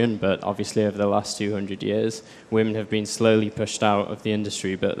historian, but obviously over the last 200 years, women have been slowly pushed out of the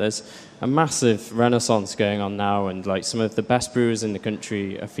industry. But there's a massive renaissance going on now, and like some of the best brewers in the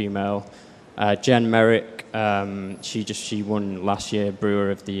country are female. Jen Merrick, she won last year Brewer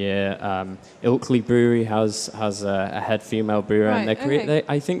of the Year. Ilkley Brewery has a head female brewer, and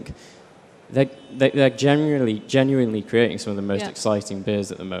I think they're genuinely creating some of the most exciting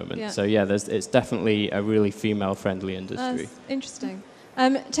beers at the moment. Yeah. So it's definitely a really female-friendly industry. That's interesting.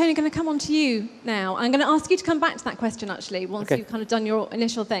 Tony, I'm going to come on to you now. I'm going to ask you to come back to that question, actually, once you've kind of done your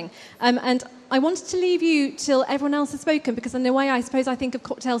initial thing. And I wanted to leave you till everyone else has spoken, because in a way, I suppose I think of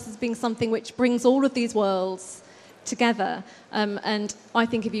cocktails as being something which brings all of these worlds together. And I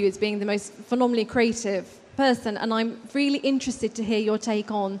think of you as being the most phenomenally creative person. And I'm really interested to hear your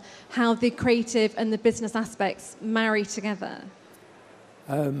take on how the creative and the business aspects marry together.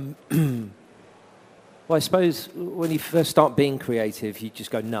 Well, I suppose when you first start being creative, you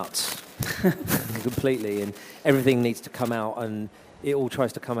just go nuts completely, and everything needs to come out, and it all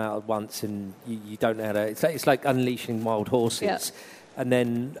tries to come out at once, and you don't know how to... It's like unleashing wild horses. Yeah. And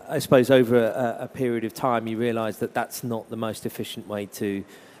then I suppose over a period of time, you realise that that's not the most efficient way to,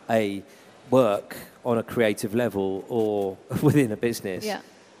 work on a creative level or within a business. Yeah.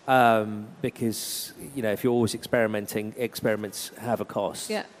 Because, if you're always experimenting, experiments have a cost.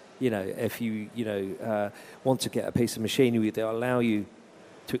 Yeah. If you want to get a piece of machinery that will allow you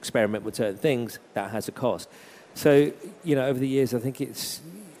to experiment with certain things, that has a cost. So, over the years, I think it's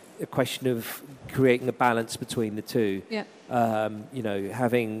a question of creating a balance between the two. Yeah.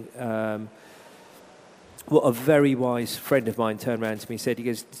 Having what a very wise friend of mine turned around to me and said, he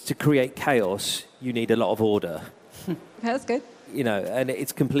goes, to create chaos, you need a lot of order. Okay, that's good. And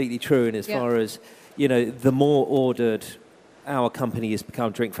it's completely true in as far as, the more ordered our company has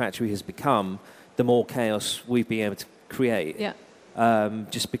become, Drink Factory has become, the more chaos we've been able to create. Yeah.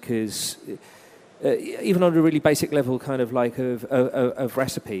 Just because, even on a really basic level, kind of like of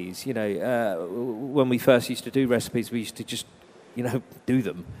recipes, when we first used to do recipes, we used to just, do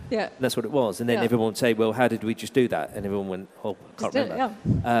them. Yeah. And that's what it was. And then everyone would say, well, how did we just do that? And everyone went, oh, I can't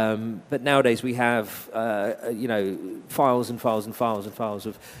remember. But nowadays we have, files and files and files and files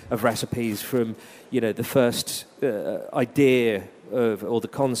of recipes from, the first idea or the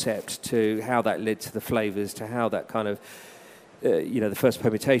concept to how that led to the flavours, to how that kind of, the first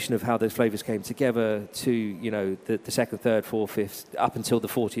permutation of how those flavours came together to, the second, third, fourth, fifth, up until the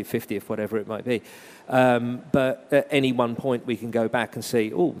 40th, 50th, whatever it might be. But at any one point we can go back and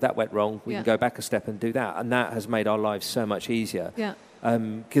see, oh, that went wrong. We can go back a step and do that. And that has made our lives so much easier. Yeah.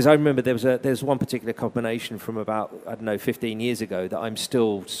 Because I remember there's one particular combination from about, 15 years ago that I'm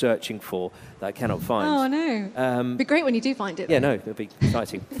still searching for that I cannot find. Oh, no. It'd be great when you do find it. Yeah, no, it'll be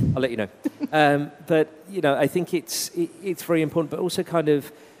exciting. I'll let you know. But, I think it's very important, but also kind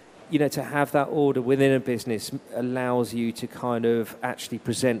of, to have that order within a business allows you to kind of actually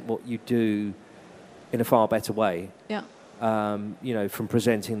present what you do in a far better way. Yeah. From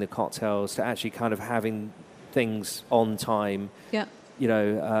presenting the cocktails to actually kind of having things on time. Yeah. You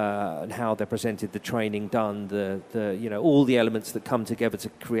know, and how they're presented, the training done, the you know, all the elements that come together to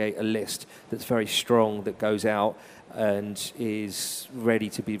create a list that's very strong, that goes out and is ready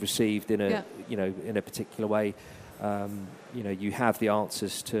to be received in a you know, in a particular way. You know, you have the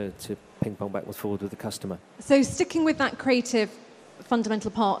answers to ping pong backwards forward with the customer. So sticking with that creative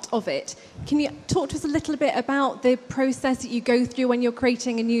fundamental part of it, can you talk to us a little bit about the process that you go through when you're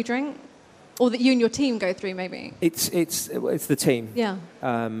creating a new drink? Or that you and your team go through, maybe? It's the team. Yeah.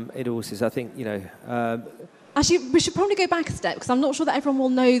 It always is. I think, you know... Actually, we should probably go back a step, because I'm not sure that everyone will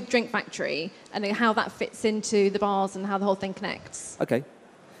know Drink Factory and how that fits into the bars and how the whole thing connects. Okay.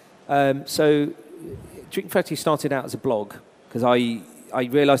 So Drink Factory started out as a blog, because I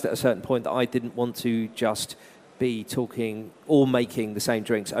realised at a certain point that I didn't want to just be talking or making the same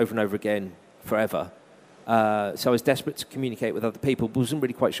drinks over and over again forever. So I was desperate to communicate with other people, but wasn't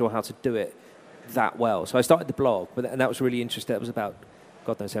really quite sure how to do it that well. So I started the blog, and that was really interesting. That was about,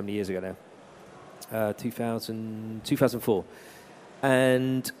 God knows how many years ago now, 2004.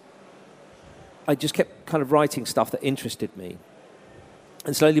 And I just kept kind of writing stuff that interested me.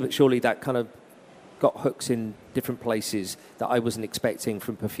 And slowly but surely that kind of got hooks in different places that I wasn't expecting,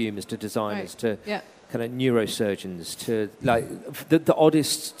 from perfumers to designers to kind of neurosurgeons to like the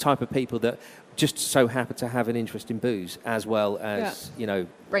oddest type of people that just so happen to have an interest in booze as well as, you know,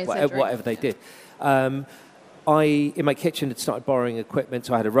 whatever they did. I, in my kitchen, had started borrowing equipment.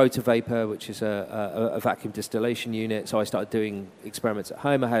 So I had a Rotavapor, which is a vacuum distillation unit. So I started doing experiments at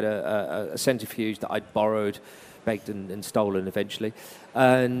home. I had a centrifuge that I'd borrowed, begged and stolen eventually.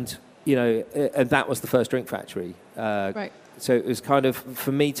 And, you know, and that was the first Drink Factory. So it was kind of,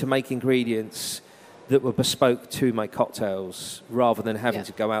 for me to make ingredients that were bespoke to my cocktails rather than having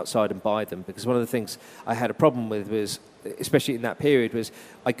to go outside and buy them. Because one of the things I had a problem with was, especially in that period, was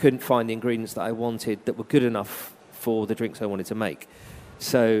I couldn't find the ingredients that I wanted that were good enough for the drinks I wanted to make.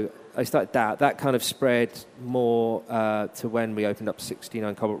 So I started that. That kind of spread more to when we opened up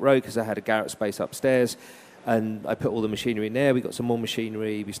 69 Cobalt Road, because I had a garret space upstairs. And I put all the machinery in there. We got some more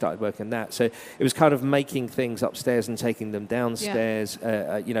machinery. We started working on that. So it was kind of making things upstairs and taking them downstairs,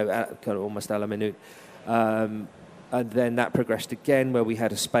 you know, kind of almost a la minute. And then that progressed again, where we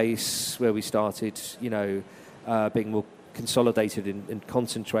had a space where we started, you know, being more consolidated and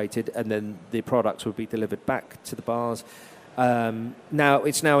concentrated, and then the products would be delivered back to the bars. Now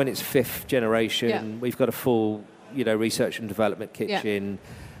it's in its 5th generation. Yeah. We've got a full, you know, research and development kitchen.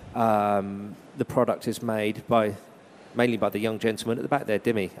 The product is made mainly by the young gentleman at the back there,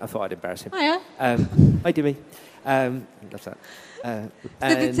 Dimmy. I thought I'd embarrass him. Hiya. Hi, Dimmy. Love that.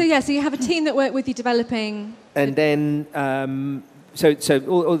 So you have a team that work with you developing. And then,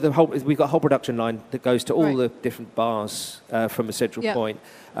 we've got a whole production line that goes to all the different bars from a central point.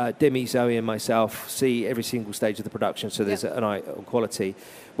 Dimmy, Zoe, and myself see every single stage of the production, so there's an eye on quality.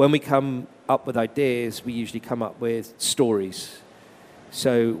 When we come up with ideas, we usually come up with stories.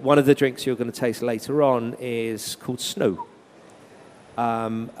 So one of the drinks you're going to taste later on is called Snow.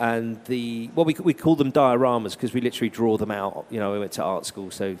 And we call them dioramas because we literally draw them out. You know, we went to art school,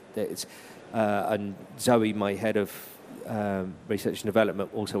 so it's and Zoe, my head of research and development,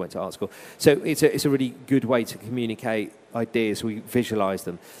 also went to art school. So it's a really good way to communicate ideas. We visualise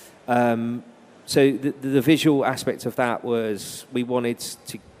them. So the visual aspect of that was we wanted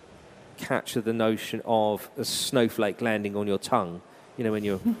to capture the notion of a snowflake landing on your tongue. You know, when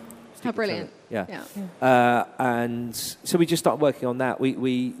you're... How brilliant. And so we just started working on that.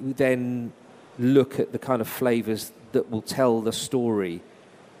 We then look at the kind of flavours that will tell the story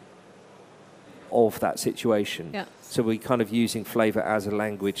of that situation. Yeah. So we're kind of using flavour as a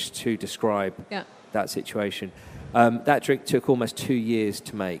language to describe that situation. That drink took almost 2 years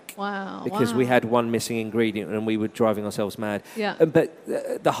to make. Wow. Because we had one missing ingredient and we were driving ourselves mad. Yeah.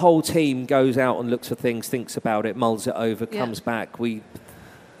 But the whole team goes out and looks for things, thinks about it, mulls it over, comes back. We,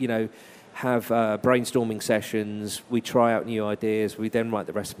 you know, have brainstorming sessions. We try out new ideas. We then write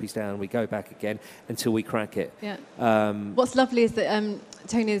the recipes down. We go back again until we crack it. Yeah. What's lovely is that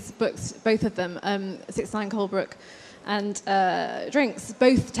Tony's books, both of them, 69 Colebrook and Drinks,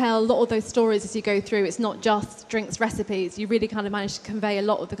 both tell a lot of those stories as you go through. It's not just drinks recipes. You really kind of manage to convey a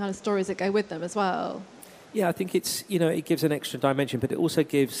lot of the kind of stories that go with them as well. Yeah, I think it's, you know, it gives an extra dimension, but it also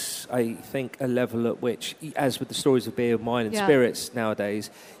gives, I think, a level at which, as with the stories of beer, wine and spirits nowadays,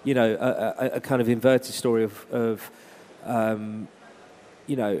 you know, a kind of inverted story of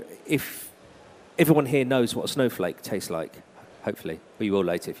you know, if everyone here knows what a snowflake tastes like, hopefully, or you will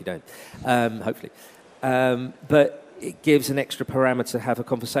later if you don't, hopefully. But it gives an extra parameter to have a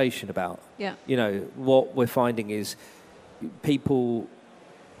conversation about. Yeah. You know, what we're finding is people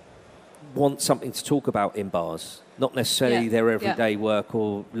want something to talk about in bars, not necessarily their everyday work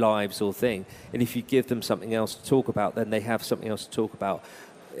or lives or thing. And if you give them something else to talk about, then they have something else to talk about.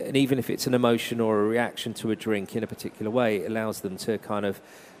 And even if it's an emotion or a reaction to a drink in a particular way, it allows them to kind of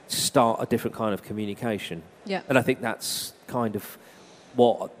start a different kind of communication. Yeah. And I think that's kind of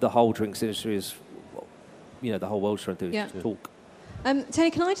what the whole drinks industry is, the whole world's trying to do, is to talk.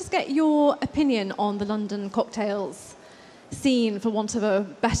 Tony, can I just get your opinion on the London cocktails scene, for want of a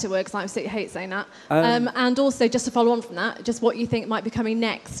better word, because I absolutely hate saying that. And also, just to follow on from that, just what you think might be coming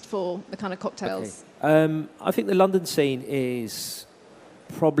next for the kind of cocktails. Okay. I think the London scene is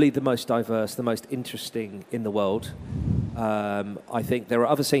probably the most diverse, the most interesting in the world. I think there are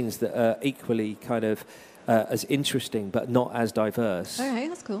other scenes that are equally kind of as interesting, but not as diverse. Okay,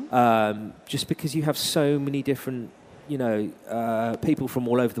 that's cool. Just because you have so many different, people from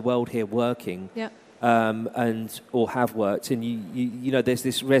all over the world here working. Yeah. Or have worked, and you know, there's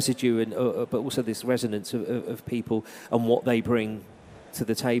this residue, and but also this resonance of people and what they bring to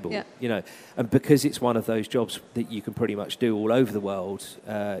the table. Yeah. And because it's one of those jobs that you can pretty much do all over the world.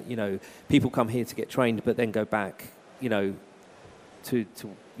 People come here to get trained, but then go back, to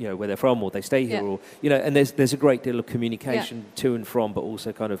where they're from, or they stay here, or and there's a great deal of communication to and from, but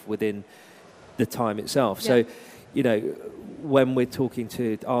also kind of within the time itself. So, when we're talking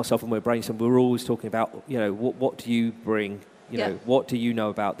to ourselves and we're brainstorming, we're always talking about, what do you bring? What do you know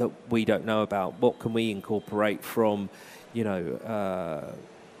about that we don't know about? What can we incorporate from, for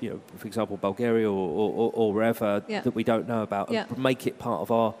example, Bulgaria or wherever that we don't know about, and make it part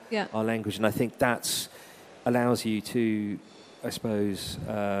of our language. And I think that's allows you to, I suppose,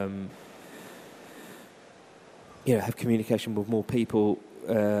 have communication with more people.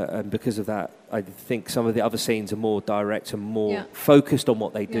 And because of that, I think some of the other scenes are more direct and more focused on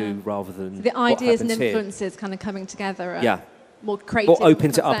what they do rather than so the ideas and here. influences kind of coming together. More creative. What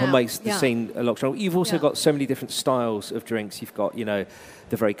opens it up and makes the scene a lot stronger. You've also got so many different styles of drinks. You've got, the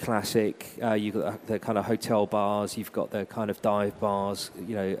very classic, you've got the kind of hotel bars, you've got the kind of dive bars,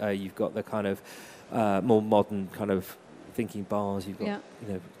 you've got the kind of more modern kind of thinking bars, you've got,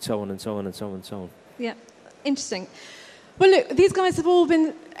 so on and so on and so on and so on. Yeah, interesting. Well, look, these guys have all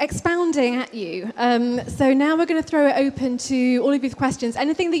been expounding at you. So now we're going to throw it open to all of your questions.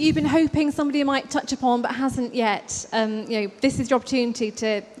 Anything that you've been hoping somebody might touch upon but hasn't yet, this is your opportunity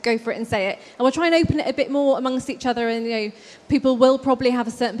to go for it and say it. And we'll try and open it a bit more amongst each other. And, people will probably have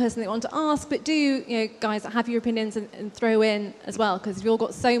a certain person they want to ask, but do, guys, have your opinions and throw in as well, because you've all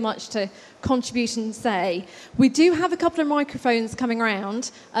got so much to contribute and say. We do have a couple of microphones coming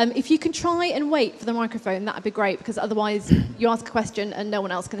around. If you can try and wait for the microphone, that would be great, because otherwise you ask a question and no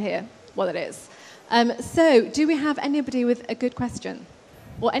one else can hear what it is. So do we have anybody with a good question?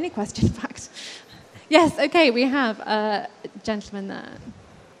 Or any question, in fact? Yes, okay, we have a gentleman there.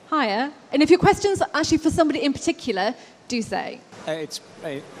 Hiya. And if your question's actually for somebody in particular, do say. It's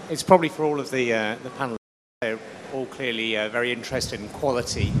probably for all of the panelists. They're all clearly very interested in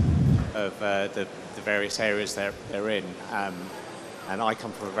quality of the various areas they're in. And I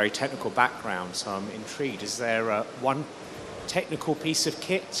come from a very technical background, so I'm intrigued. Is there one technical piece of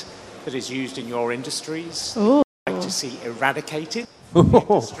kit that is used in your industries you'd like to see eradicated in the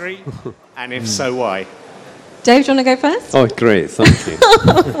industry? And if so, why? Dave, do you want to go first? Oh, great, thank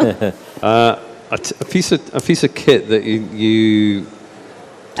you. A piece of kit that you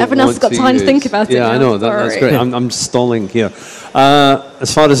everyone else has got time to think about it. Yeah, I know, that's great. I'm stalling here.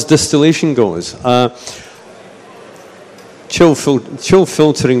 As far as distillation goes, chill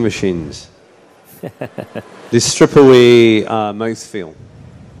filtering machines. They strip away mouthfeel,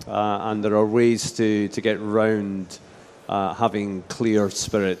 and there are ways to get round having clear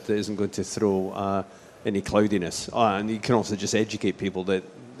spirit that isn't going to throw any cloudiness. And you can also just educate people that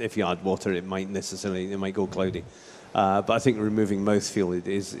if you add water, it might go cloudy. But I think removing mouthfeel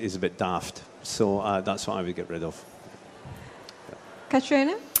is a bit daft. So that's what I would get rid of.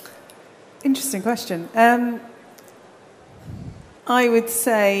 Katrina? Interesting question. I would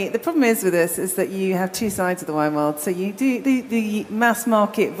say the problem is with this is that you have two sides of the wine world. So you do the mass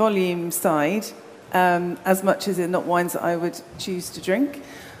market volume side, as much as they're not wines that I would choose to drink,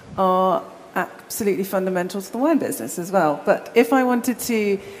 are absolutely fundamental to the wine business as well. But if I wanted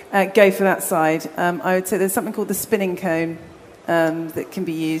to go for that side, I would say there's something called the spinning cone that can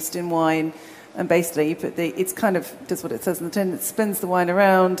be used in wine. And basically, it's kind of does what it says in the tin. It spins the wine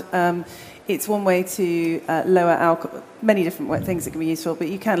around. It's one way to lower alcohol. Many different things it can be used for, but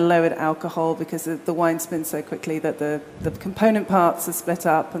you can lower the alcohol because the wine spins so quickly that the component parts are split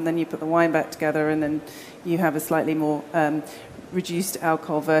up, and then you put the wine back together, and then you have a slightly more reduced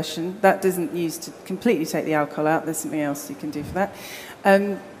alcohol version. That doesn't use to completely take the alcohol out. There's something else you can do for that.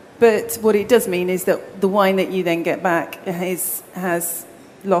 But what it does mean is that the wine that you then get back has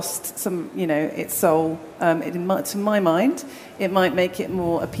lost some, its soul. To my mind, it might make it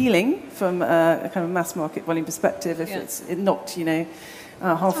more appealing from a kind of mass market volume perspective if it knocked,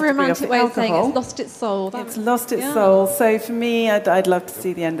 half a romantic way of saying alcohol. it's lost its soul. It's lost its soul. So for me, I'd love to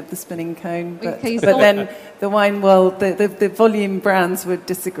see the end of the spinning cone. But Okay, then the wine world, the volume brands would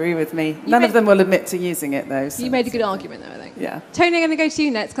disagree with me. None of them will admit to using it, though. So. You made a good argument there, I think. Yeah. Tony, I'm going to go to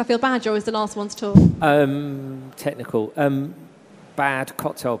you next because I feel bad. You're always the last one to talk. Technical. Bad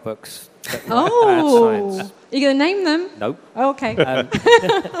cocktail books. Bad Oh, science. are you going to name them? Nope. Oh, okay.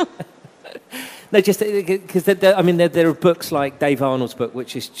 No, just because there are books like Dave Arnold's book,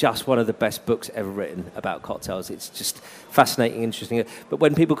 which is just one of the best books ever written about cocktails. It's just fascinating, interesting. But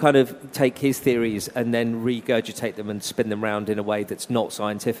when people kind of take his theories and then regurgitate them and spin them around in a way that's not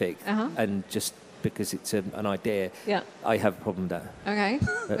scientific, and just because it's an idea, I have a problem with that. Okay.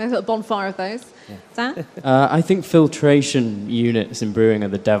 There's a little bonfire of those. Sam? I think filtration units in brewing are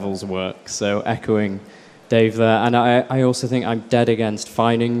the devil's work, so echoing Dave there. And I also think I'm dead against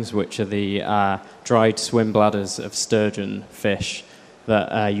finings, which are the dried swim bladders of sturgeon fish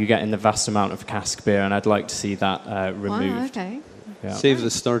that you get in the vast amount of cask beer, and I'd like to see that removed. Wow, okay. Yeah. Save the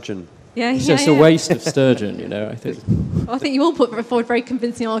sturgeon. Yeah, it's just a waste of sturgeon, I think. Well, I think you all put forward very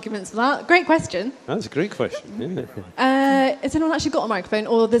convincing arguments for that. Great question. That's a great question. Has anyone actually got a microphone?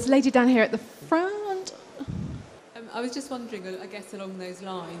 Or there's a lady down here at the front. I was just wondering, I guess along those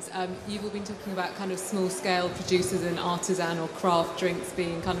lines, you've all been talking about kind of small-scale producers and artisan or craft drinks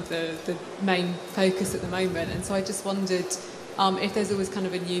being kind of the main focus at the moment. And so I just wondered if there's always kind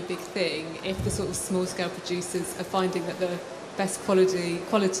of a new big thing, if the sort of small-scale producers are finding that the best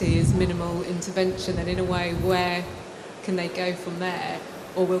quality is minimal intervention, and in a way, where can they go from there?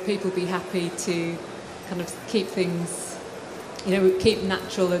 Or will people be happy to kind of keep things, keep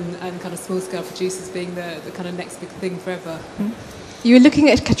natural and kind of small-scale producers being the kind of next big thing forever? You were looking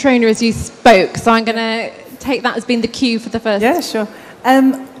at Katrina as you spoke, so I'm going to take that as being the cue for the first. Yeah, sure.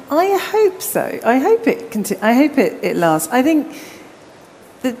 I hope so. I hope it lasts. I think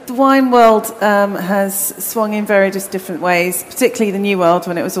the wine world has swung in very just different ways, particularly the New World,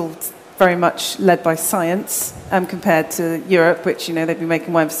 when it was all very much led by science compared to Europe, which, they've been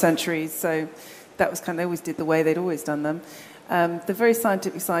making wine for centuries. So that was they always did the way they'd always done them. The very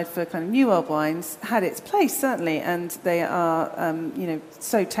scientific side for kind of New World wines had its place, certainly, and they are,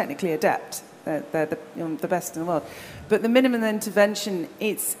 so technically adept. They're the best in the world. But the minimum intervention,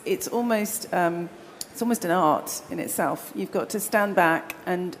 it's almost an art in itself. You've got to stand back,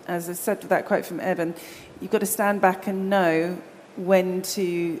 and as I said with that quote from Eben, you've got to stand back and know when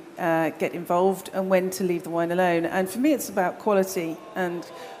to get involved and when to leave the wine alone. And for me, it's about quality, and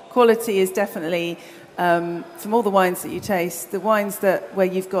quality is definitely, from all the wines that you taste, the wines where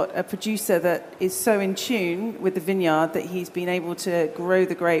you've got a producer that is so in tune with the vineyard that he's been able to grow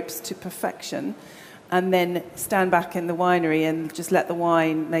the grapes to perfection, and then stand back in the winery and just let the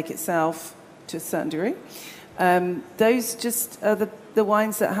wine make itself to a certain degree. Those just are the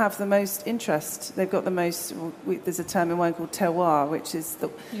wines that have the most interest. They've got the most, there's a term in wine called terroir, which is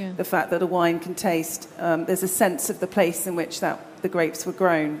the fact that a wine can taste, there's a sense of the place in which the grapes were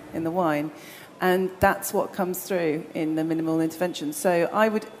grown in the wine. And that's what comes through in the minimal intervention. So I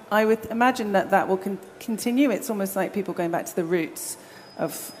would imagine that will continue. It's almost like people going back to the roots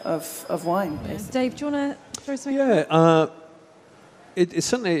of wine. Yeah. Dave, do you want to throw something? Yeah.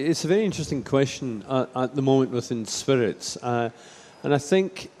 It's a very interesting question at the moment within spirits, and I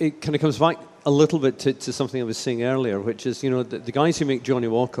think it kind of comes back a little bit to something I was saying earlier, which is the guys who make Johnny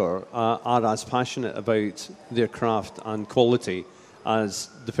Walker are as passionate about their craft and quality as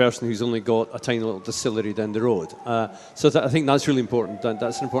the person who's only got a tiny little distillery down the road. So I think that's really important.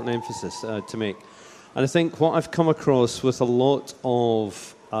 That's an important emphasis to make. And I think what I've come across with a lot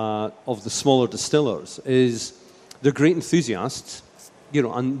of the smaller distillers is they're great enthusiasts.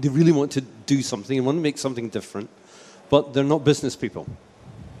 And they really want to do something and want to make something different, but they're not business people.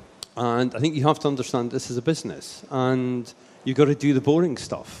 And I think you have to understand this is a business, and you've got to do the boring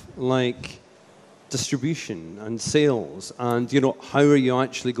stuff, like distribution and sales, and, how are you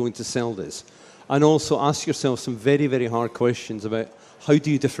actually going to sell this? And also ask yourself some very, very hard questions about how do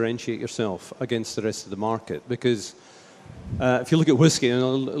you differentiate yourself against the rest of the market? Because if you look at whiskey,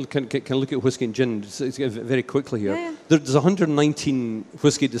 and can look at whiskey and gin very quickly here. Yeah. There's 119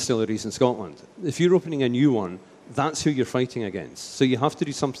 whiskey distilleries in Scotland. If you're opening a new one, that's who you're fighting against. So you have to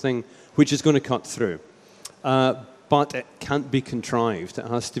do something which is going to cut through. But it can't be contrived. It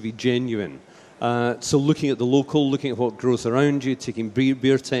has to be genuine. So looking at the local, looking at what grows around you, taking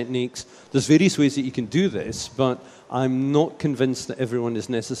beer techniques. There's various ways that you can do this, but I'm not convinced that everyone is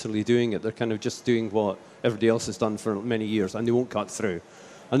necessarily doing it. They're kind of just doing what everybody else has done for many years, and they won't cut through.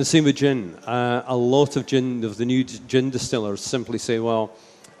 And the same with gin. A lot of the new gin distillers simply say, well,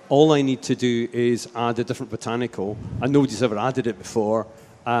 all I need to do is add a different botanical, and nobody's ever added it before,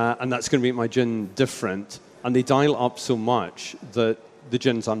 and that's going to make my gin different. And they dial up so much that the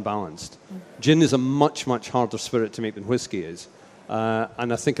gin's unbalanced. Gin is a much, much harder spirit to make than whiskey is.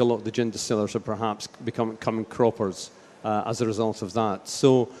 And I think a lot of the gin distillers are perhaps becoming croppers as a result of that.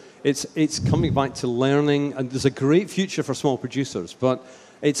 So it's coming back to learning, and there's a great future for small producers, but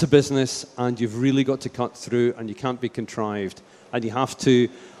it's a business, and you've really got to cut through, and you can't be contrived, and you have to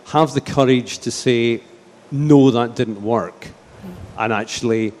have the courage to say, no, that didn't work. And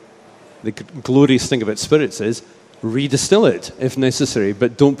actually, the glorious thing about spirits is redistill it if necessary,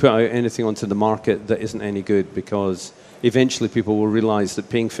 but don't put out anything onto the market that isn't any good, because eventually people will realise that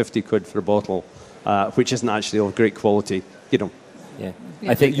paying 50 quid for a bottle, which isn't actually of great quality, Yeah.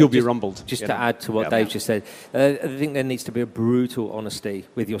 I think you'll be rumbled. Just to add to what Dave just said, I think there needs to be a brutal honesty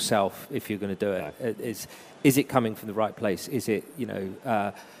with yourself if you're going to do it. Is it coming from the right place? Is it,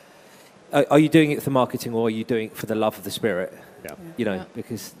 are you doing it for marketing, or are you doing it for the love of the spirit?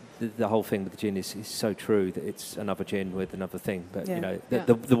 Because the whole thing with the gin is so true that it's another gin with another thing. But,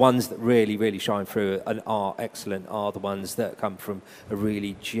 the ones that really, really shine through and are excellent are the ones that come from a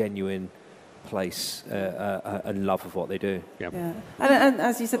really genuine place and love of what they do. And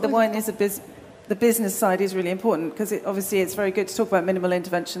as you said, the wine is the business side is really important, because obviously it's very good to talk about minimal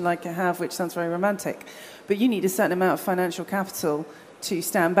intervention like I have, which sounds very romantic, but you need a certain amount of financial capital to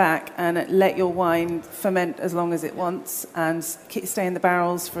stand back and let your wine ferment as long as it wants and stay in the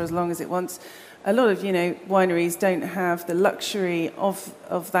barrels for as long as it wants. A lot of wineries don't have the luxury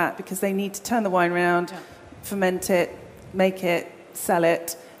of that, because they need to turn the wine around, ferment it, make it, sell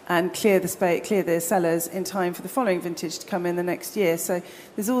it, and clear the cellars in time for the following vintage to come in the next year. So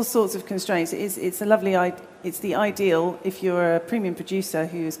there's all sorts of constraints. It's the ideal if you're a premium producer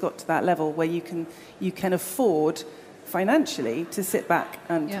who's got to that level where you can afford financially to sit back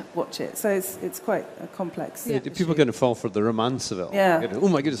and watch it. So it's quite a complex. People are going to fall for the romance of it. Oh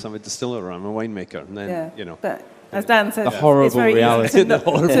my goodness, I'm a distiller, I'm a winemaker, and then But as Dan said, the horrible it's very reality. easy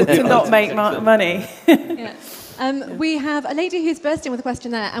to not make money. We have a lady who's bursting with a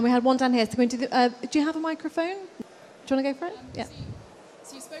question there, and we had one down here. So going to do you have a microphone? Do you want to go for it? Yeah.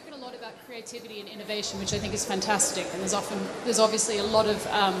 So you've spoken a lot about creativity and innovation, which I think is fantastic. And there's obviously a lot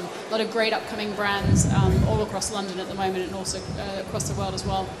of great upcoming brands all across London at the moment, and also across the world as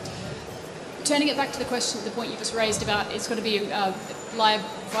well. Turning it back to the point you just raised about it's got to be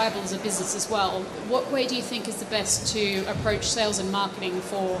viable as a business as well. What way do you think is the best to approach sales and marketing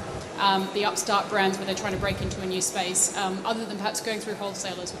for the upstart brands where they're trying to break into a new space, other than perhaps going through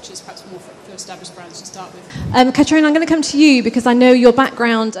wholesalers, which is perhaps more for established brands to start with? Katrina, I'm going to come to you, because I know your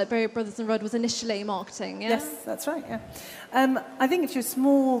background at Berry Brothers and Rudd was initially marketing. Yes, that's right. I think if you're a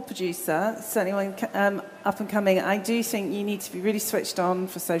small producer, certainly up and coming, I do think you need to be really switched on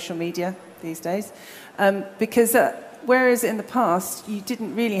for social media these days, because whereas in the past you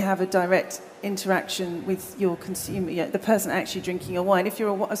didn't really have a direct interaction with your consumer, the person actually drinking your wine. If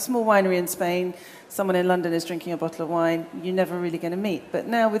you're a small winery in Spain, someone in London is drinking a bottle of wine, you're never really going to meet. But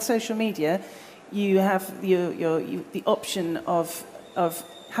now with social media, you have the option of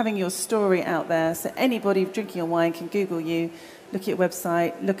having your story out there, so anybody drinking a wine can Google you, look at your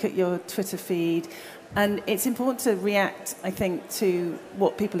website, look at your Twitter feed. And it's important to react, I think, to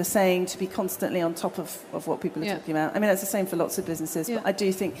what people are saying, to be constantly on top of what people are talking about. I mean, that's the same for lots of businesses, but I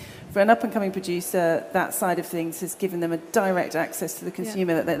do think for an up-and-coming producer, that side of things has given them a direct access to the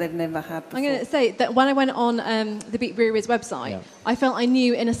consumer that they've never had before. I'm going to say that when I went on the Beat Brewery's website, I felt I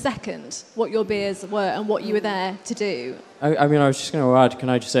knew in a second what your beers were and what you were there to do. I mean, I was just going to add, can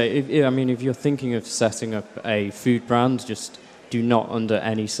I just say, if you're thinking of setting up a food brand, just do not under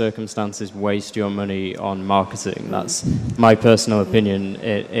any circumstances waste your money on marketing. That's my personal opinion.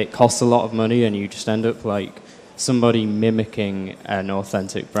 It costs a lot of money, and you just end up like somebody mimicking an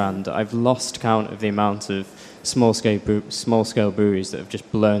authentic brand. I've lost count of the amount of small-scale breweries that have just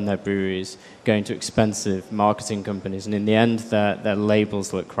blown their breweries going to expensive marketing companies, and in the end their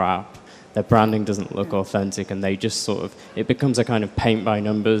labels look crap, their branding doesn't look authentic, and they just it becomes a kind of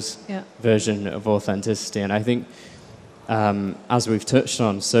paint-by-numbers version of authenticity. And I think as we've touched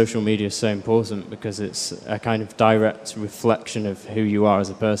on, social media is so important because it's a kind of direct reflection of who you are as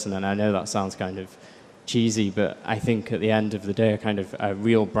a person. And I know that sounds kind of cheesy, but I think at the end of the day, a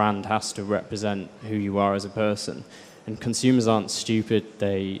real brand has to represent who you are as a person. and consumers aren't stupid.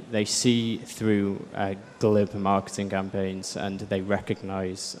 They see through glib marketing campaigns, and they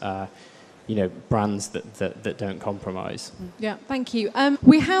recognise brands that don't compromise. Yeah, thank you.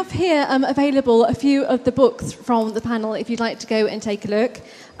 We have here available a few of the books from the panel if you'd like to go and take a look.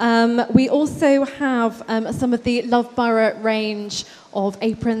 We also have some of the Loughborough range of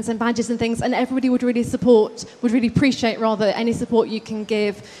aprons and badges and things, and everybody would really appreciate any support you can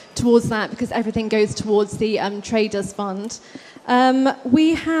give towards that, because everything goes towards the Traders Fund.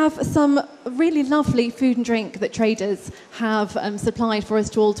 We have some really lovely food and drink that Traders have supplied for us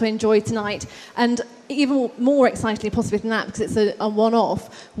to all to enjoy tonight. And even more excitingly possibly than that, because it's a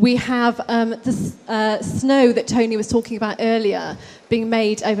one-off, we have the snow that Tony was talking about earlier being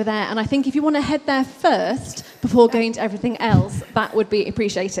made over there. And I think if you want to head there first before going to everything else, that would be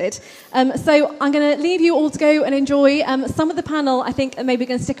appreciated. So I'm going to leave you all to go and enjoy. Some of the panel, I think, are maybe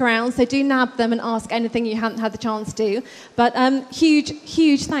going to stick around, so do nab them and ask anything you haven't had the chance to. But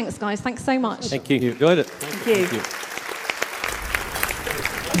huge thanks, guys. Thanks so much. Thank you. You enjoyed it. Thank you.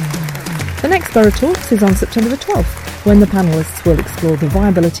 The next Borough Talks is on September the 12th, when the panellists will explore the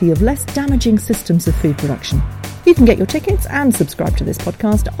viability of less damaging systems of food production. You can get your tickets and subscribe to this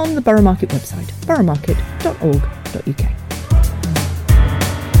podcast on the Borough Market website, boroughmarket.org.uk.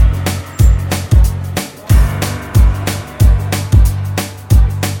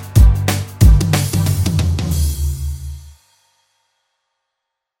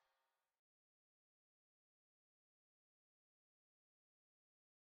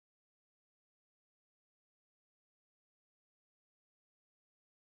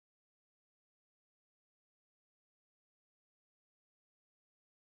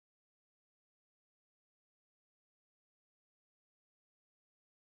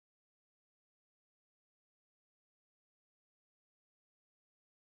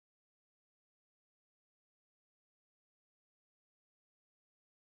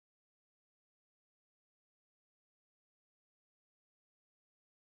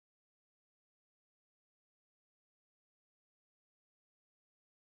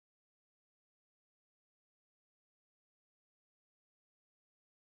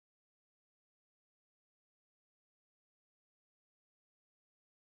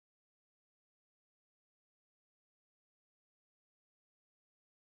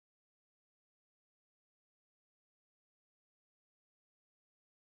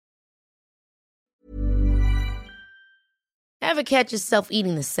 Ever catch yourself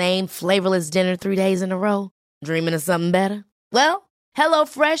eating the same flavorless dinner 3 days in a row? Dreaming of something better? Well,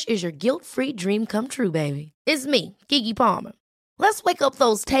 HelloFresh is your guilt-free dream come true, baby. It's me, Keke Palmer. Let's wake up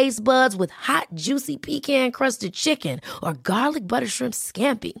those taste buds with hot, juicy pecan-crusted chicken or garlic butter shrimp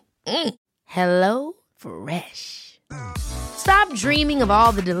scampi. HelloFresh. Stop dreaming of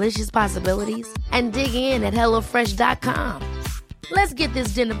all the delicious possibilities and dig in at HelloFresh.com. Let's get this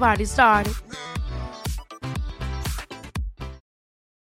dinner party started.